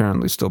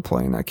apparently still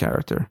playing that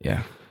character.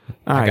 Yeah.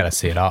 All I right. gotta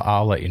see it.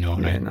 I'll let you know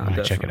when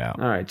I check it out.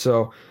 All right,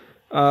 so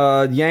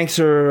Yanks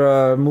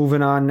are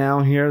moving on now.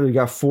 Here we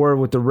got 4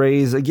 with the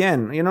Rays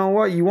again. You know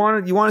what? You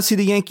want to see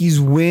the Yankees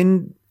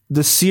win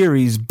the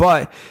series,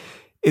 but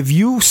if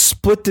you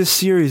split this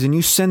series and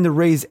you send the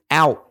Rays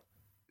out,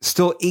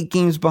 still 8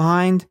 games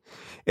behind,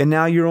 and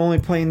now you're only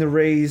playing the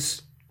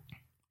Rays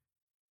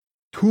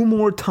 2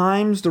 more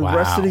times the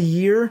rest of the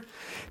year.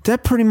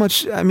 That pretty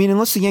much, I mean,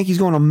 unless the Yankees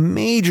go on a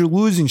major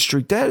losing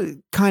streak,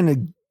 that kind of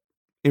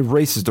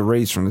erases the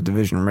Rays from the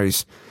division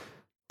race,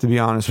 to be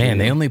honest with you. Man,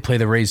 they only play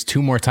the Rays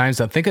 2 more times.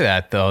 Now, think of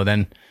that, though.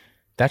 Then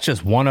that's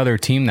just one other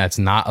team that's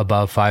not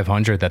above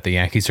 500 that the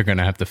Yankees are going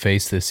to have to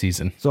face this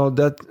season. So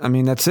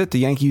that's it. The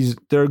Yankees,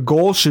 their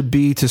goal should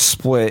be to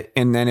split,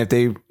 and then if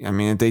they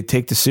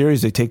take the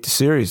series, they take the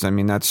series. I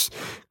mean, that's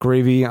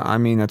gravy. I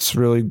mean, that's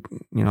really,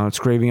 it's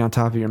gravy on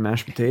top of your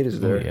mashed potatoes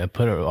there. Oh, yeah,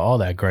 put all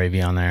that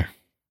gravy on there.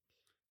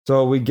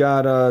 So we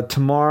got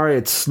tomorrow.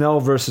 It's Snell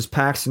versus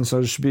Paxton. So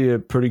it should be a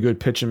pretty good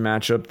pitching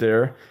matchup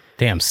there.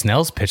 Damn,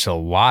 Snell's pitched a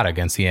lot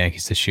against the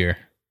Yankees this year.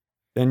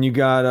 Then you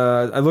got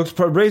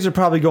Rays are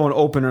probably going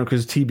opener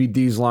because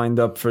TBD's lined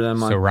up for them.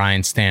 So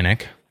Ryan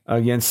Stanek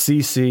against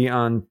CC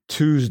on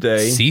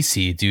Tuesday.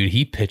 CC, dude,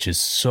 he pitches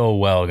so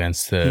well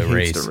against the He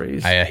Rays. hates the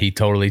Rays. He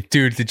totally,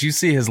 dude. Did you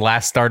see his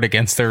last start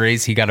against the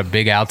Rays? He got a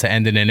big out to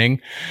end an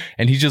inning,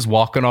 and he's just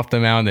walking off the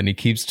mound, and he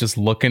keeps just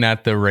looking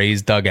at the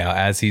Rays dugout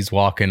as he's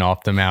walking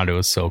off the mound. It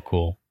was so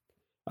cool.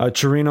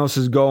 Chirinos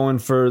is going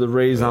for the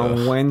Rays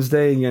on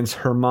Wednesday against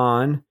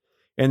Herman.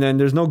 And then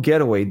there's no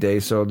getaway day,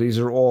 so these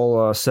are all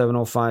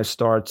 7:05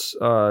 starts.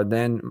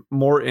 Then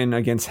Morton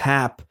against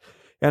Happ.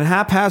 And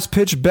Happ has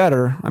pitched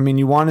better. I mean,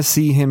 you want to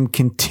see him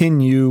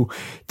continue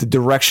the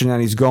direction that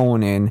he's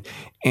going in.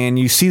 And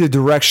you see the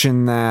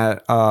direction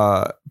that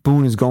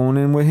Boone is going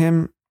in with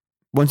him.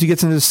 Once he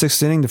gets into the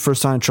 6th inning, the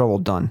first sign of trouble,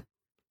 done.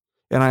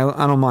 And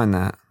I don't mind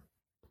that.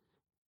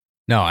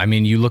 No, I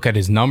mean, you look at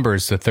his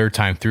numbers the third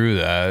time through,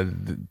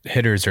 the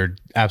hitters are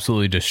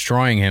absolutely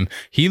destroying him.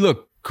 He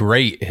looked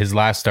great his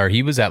last start.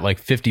 He was at like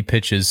 50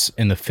 pitches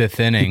in the 5th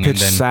inning. He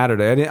pitched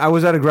Saturday. I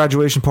was at a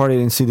graduation party. I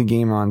didn't see the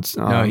game on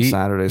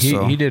Saturday.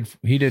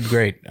 He did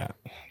great.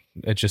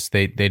 It just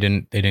they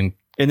didn't.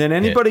 And then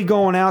anybody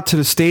going out to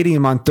the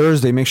stadium on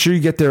Thursday, make sure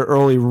you get there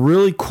early.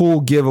 Really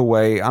cool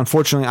giveaway.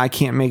 Unfortunately, I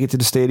can't make it to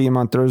the stadium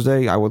on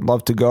Thursday. I would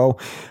love to go.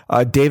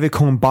 David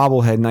Cone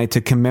bobblehead night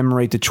to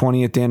commemorate the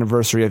 20th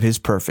anniversary of his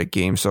perfect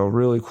game. So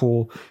really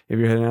cool if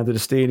you're heading out to the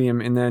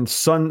stadium. And then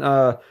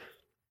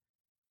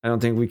I don't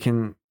think we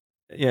can.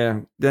 Yeah.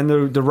 Then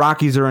the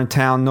Rockies are in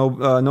town.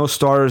 No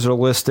starters are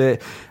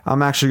listed.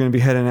 I'm actually going to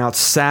be heading out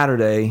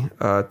Saturday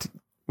with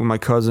my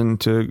cousin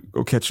to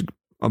go catch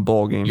a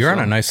ball game. You're on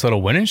a nice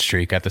little winning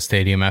streak at the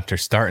stadium after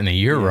starting the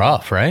year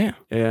rough, right?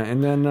 Yeah.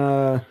 And then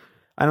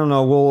I don't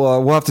know.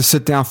 We'll have to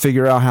sit down,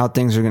 figure out how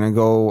things are going to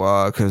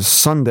go because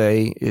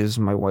Sunday is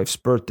my wife's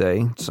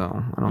birthday. So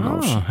I don't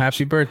know.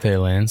 Happy birthday,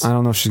 Lance. I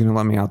don't know if she's going to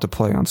let me out to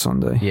play on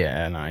Sunday.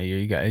 Yeah, no,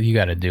 you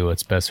got to do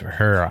what's best for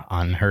her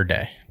on her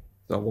day.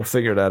 So we'll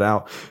figure that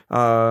out.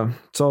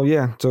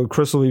 So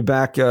Chris will be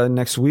back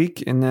next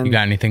week, and then You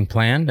got anything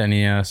planned?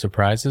 Any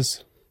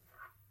surprises?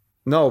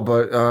 no,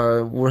 but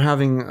we're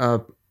having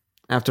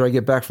after I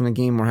get back from the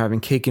game, we're having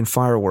cake and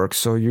fireworks.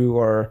 So you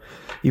are,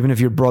 even if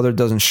your brother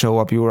doesn't show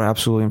up, you are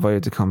absolutely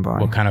invited to come by.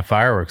 What kind of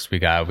fireworks we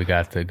got? We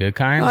got the good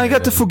kind? I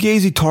got the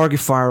Fugazi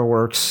Target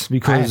fireworks I had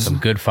because some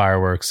good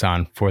fireworks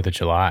on 4th of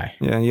July.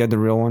 yeah, you had the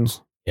real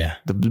ones, Yeah.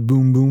 the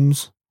boom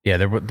booms.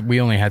 Yeah, we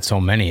only had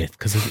so many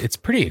because it's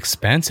pretty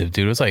expensive,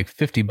 dude. It was like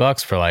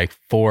 $50 for like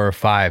 4 or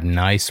 5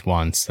 nice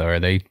ones. So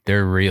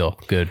they're real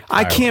good.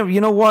 I can't.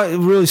 You know what? It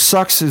really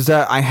sucks is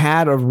that I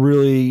had a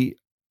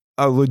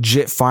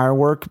legit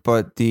firework,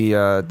 but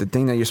the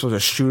thing that you're supposed to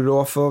shoot it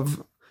off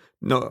of,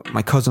 no,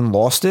 my cousin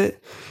lost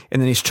it,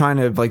 and then he's trying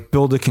to like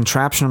build a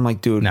contraption. I'm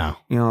like, dude, No.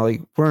 you know,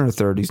 like we're in our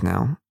 30s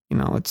now. You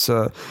know, it's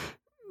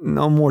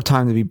no more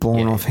time to be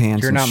blowing off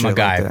hands. You're and not shit MacGyver,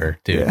 like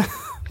that. dude. Yeah.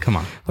 Come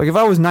on. Like if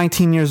I was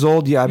 19 years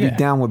old, I'd be Yeah.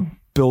 down with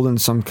building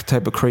some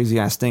type of crazy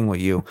ass thing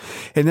with you.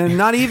 And then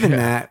not even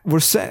that,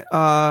 we're set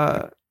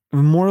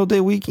Memorial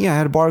Day week. Yeah, I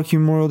had a barbecue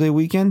Memorial Day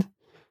weekend.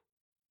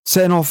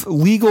 Setting off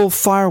legal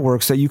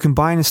fireworks that you can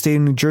buy in the state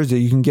of New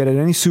Jersey. You can get at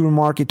any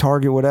supermarket,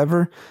 Target,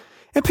 whatever.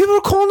 And people are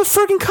calling the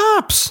freaking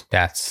cops.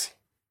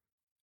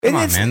 Come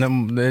on,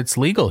 man. It's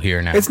legal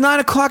here now. It's 9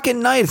 o'clock at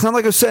night. It's not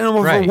like I'm setting them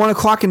off Right. at 1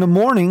 o'clock in the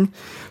morning.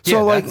 So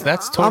Yeah, like,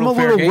 that's total I'm a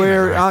fair little game,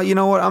 wary. right? You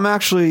know what? I'm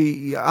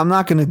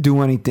not going to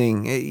do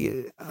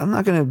anything. I'm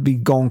not going to be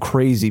going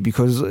crazy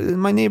because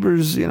my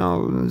neighbors, you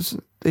know,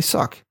 they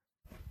suck.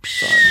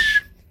 Sorry.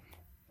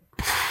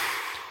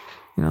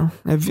 You know,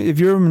 if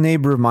you're a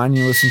neighbor of mine and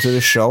you listen to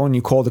this show and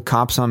you call the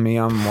cops on me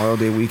on Memorial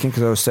Day weekend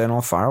because I was setting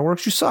off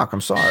fireworks, you suck.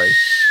 I'm sorry.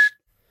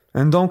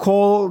 And don't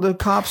call the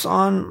cops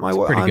on my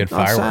Pretty good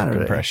on firework Saturday.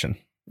 impression.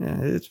 Yeah,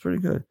 it's pretty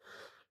good.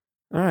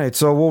 All right,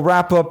 so we'll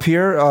wrap up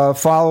here.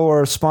 Follow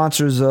our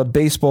sponsors,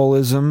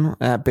 Baseballism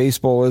at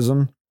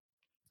Baseballism.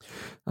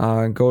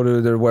 Go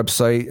to their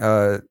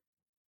website,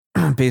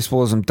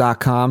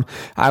 baseballism.com.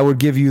 I would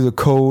give you the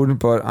code,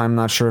 but I'm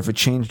not sure if it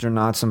changed or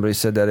not. Somebody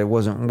said that it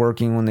wasn't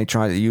working when they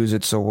tried to use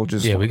it, so we'll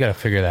just Yeah, we got to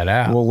figure that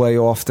out. we'll lay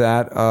off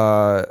that.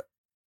 Are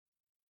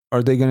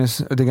they gonna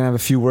have a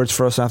few words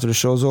for us after the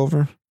show's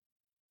over?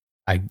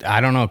 I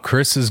don't know.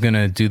 Chris is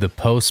gonna do the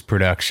post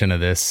production of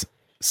this,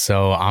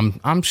 so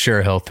I'm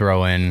sure he'll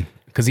throw in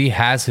because he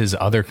has his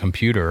other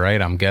computer,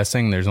 right? I'm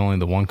guessing there's only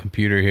the one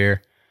computer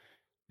here,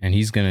 and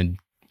he's gonna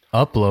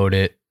upload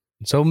it.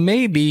 So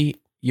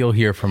maybe you'll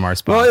hear from our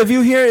sponsor. Well, if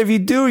you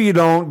do, you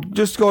don't,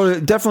 just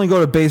definitely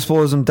go to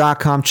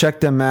baseballism.com. Check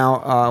them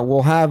out.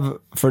 We'll have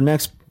for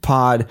next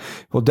pod,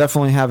 we'll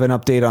definitely have an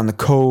update on the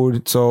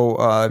code. So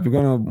if you're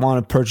going to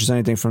want to purchase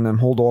anything from them,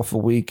 hold off a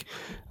week.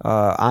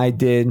 I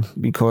did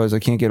because I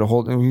can't get a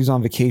hold. He's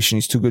on vacation.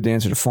 He's too good to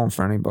answer the phone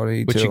for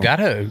anybody. But you got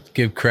to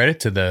give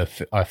credit to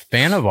a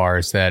fan of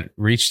ours that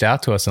reached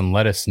out to us and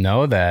let us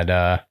know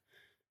that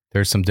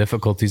there's some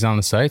difficulties on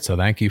the site. So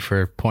thank you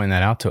for pointing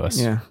that out to us.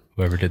 Yeah.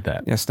 Whoever did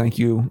that. Yes, thank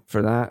you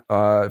for that.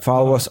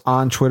 Follow us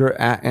on Twitter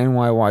at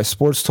NYY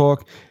Sports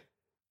Talk.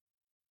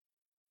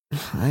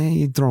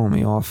 You're throwing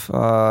me off.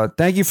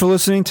 Thank you for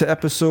listening to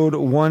episode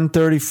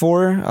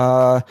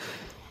 134.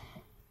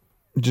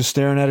 Just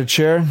staring at a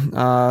chair.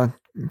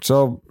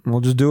 So we'll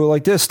just do it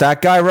like this.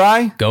 Stat Guy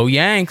Rye. Go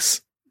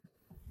Yanks.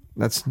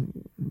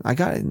 I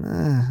got it.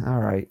 All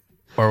right.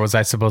 Or was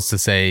I supposed to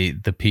say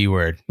the P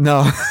word?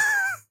 No.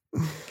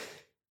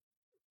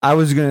 I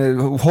was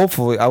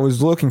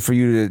looking for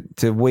you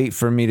to wait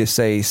for me to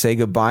say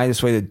goodbye.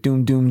 This way the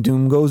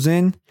doom goes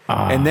in.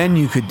 And then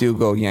you could do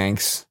Go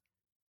Yanks.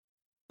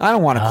 I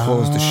don't want to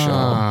close the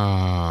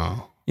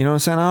show. You know what I'm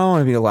saying? I don't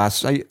want to be the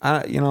last. I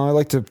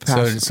like to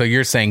pass. So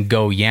you're saying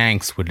Go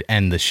Yanks would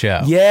end the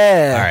show?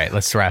 Yeah. All right,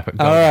 let's wrap it.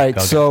 All right.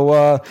 Go.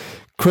 So,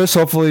 Chris,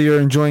 hopefully you're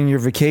enjoying your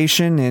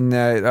vacation and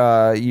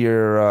that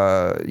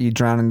you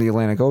drown in the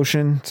Atlantic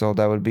Ocean. So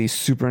that would be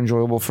super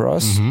enjoyable for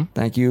us. Mm-hmm.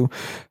 Thank you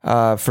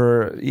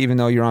for, even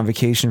though you're on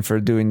vacation, for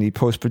doing the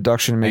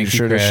post-production and making Thank you,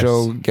 sure the Chris.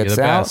 show gets You're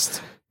the out.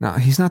 best. No,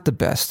 he's not the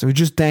best. We're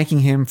just thanking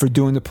him for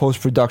doing the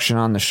post-production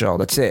on the show.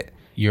 That's it.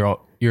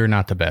 You're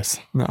not the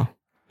best.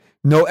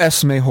 No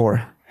es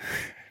mejor.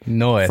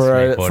 No es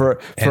For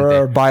mejor.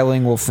 our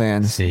bilingual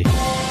fans. See.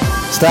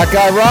 Stat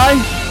Guy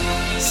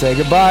Rye, say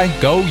goodbye.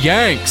 Go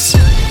Yanks.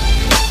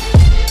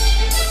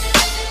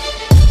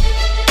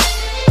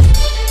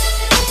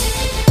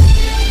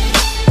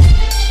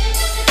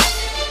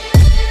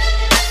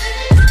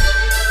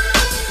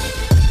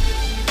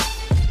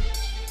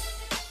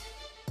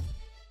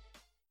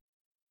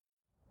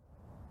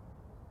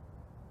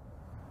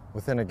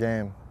 Within a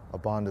game, a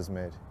bond is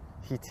made.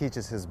 He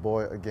teaches his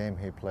boy a game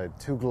he played.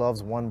 2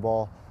 gloves, 1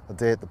 ball, a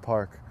day at the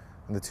park,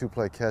 and the 2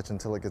 play catch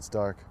until it gets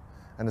dark.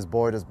 And his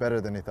boy does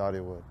better than he thought he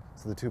would,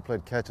 so the 2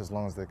 played catch as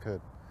long as they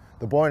could.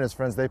 The boy and his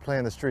friends, they play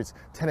in the streets,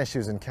 tennis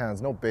shoes and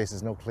cans, no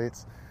bases, no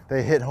cleats.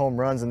 They hit home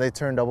runs and they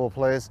turn double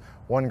plays,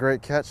 1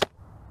 great catch,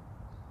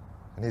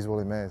 and he's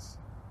Willie Mays.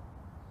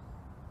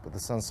 But the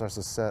sun starts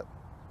to set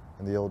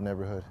in the old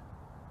neighborhood,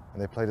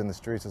 and they played in the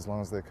streets as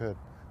long as they could.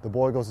 The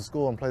boy goes to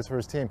school and plays for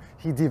his team.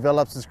 He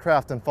develops his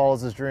craft and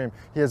follows his dream.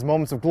 He has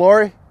moments of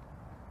glory.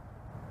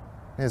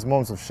 He has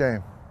moments of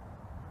shame.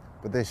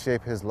 But they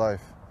shape his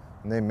life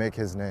and they make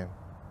his name.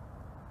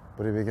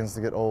 But he begins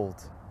to get old,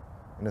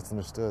 and it's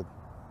understood.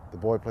 The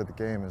boy played the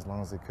game as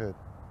long as he could.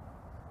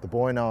 The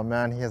boy, now a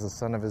man, he has a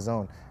son of his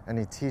own, and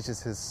he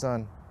teaches his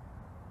son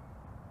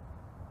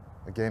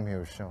a game he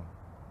was shown.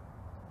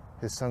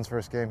 His son's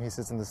first game, he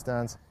sits in the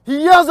stands.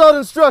 He yells out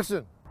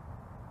instruction,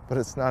 but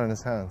it's not in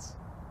his hands.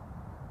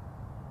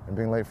 And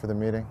being late for the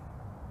meeting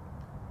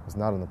was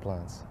not in the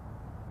plans,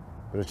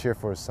 but a cheer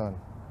for his son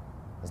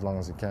as long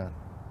as he can.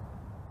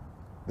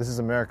 This is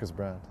America's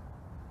brand.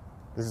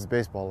 This is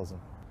baseballism.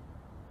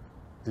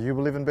 Do you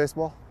believe in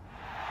baseball?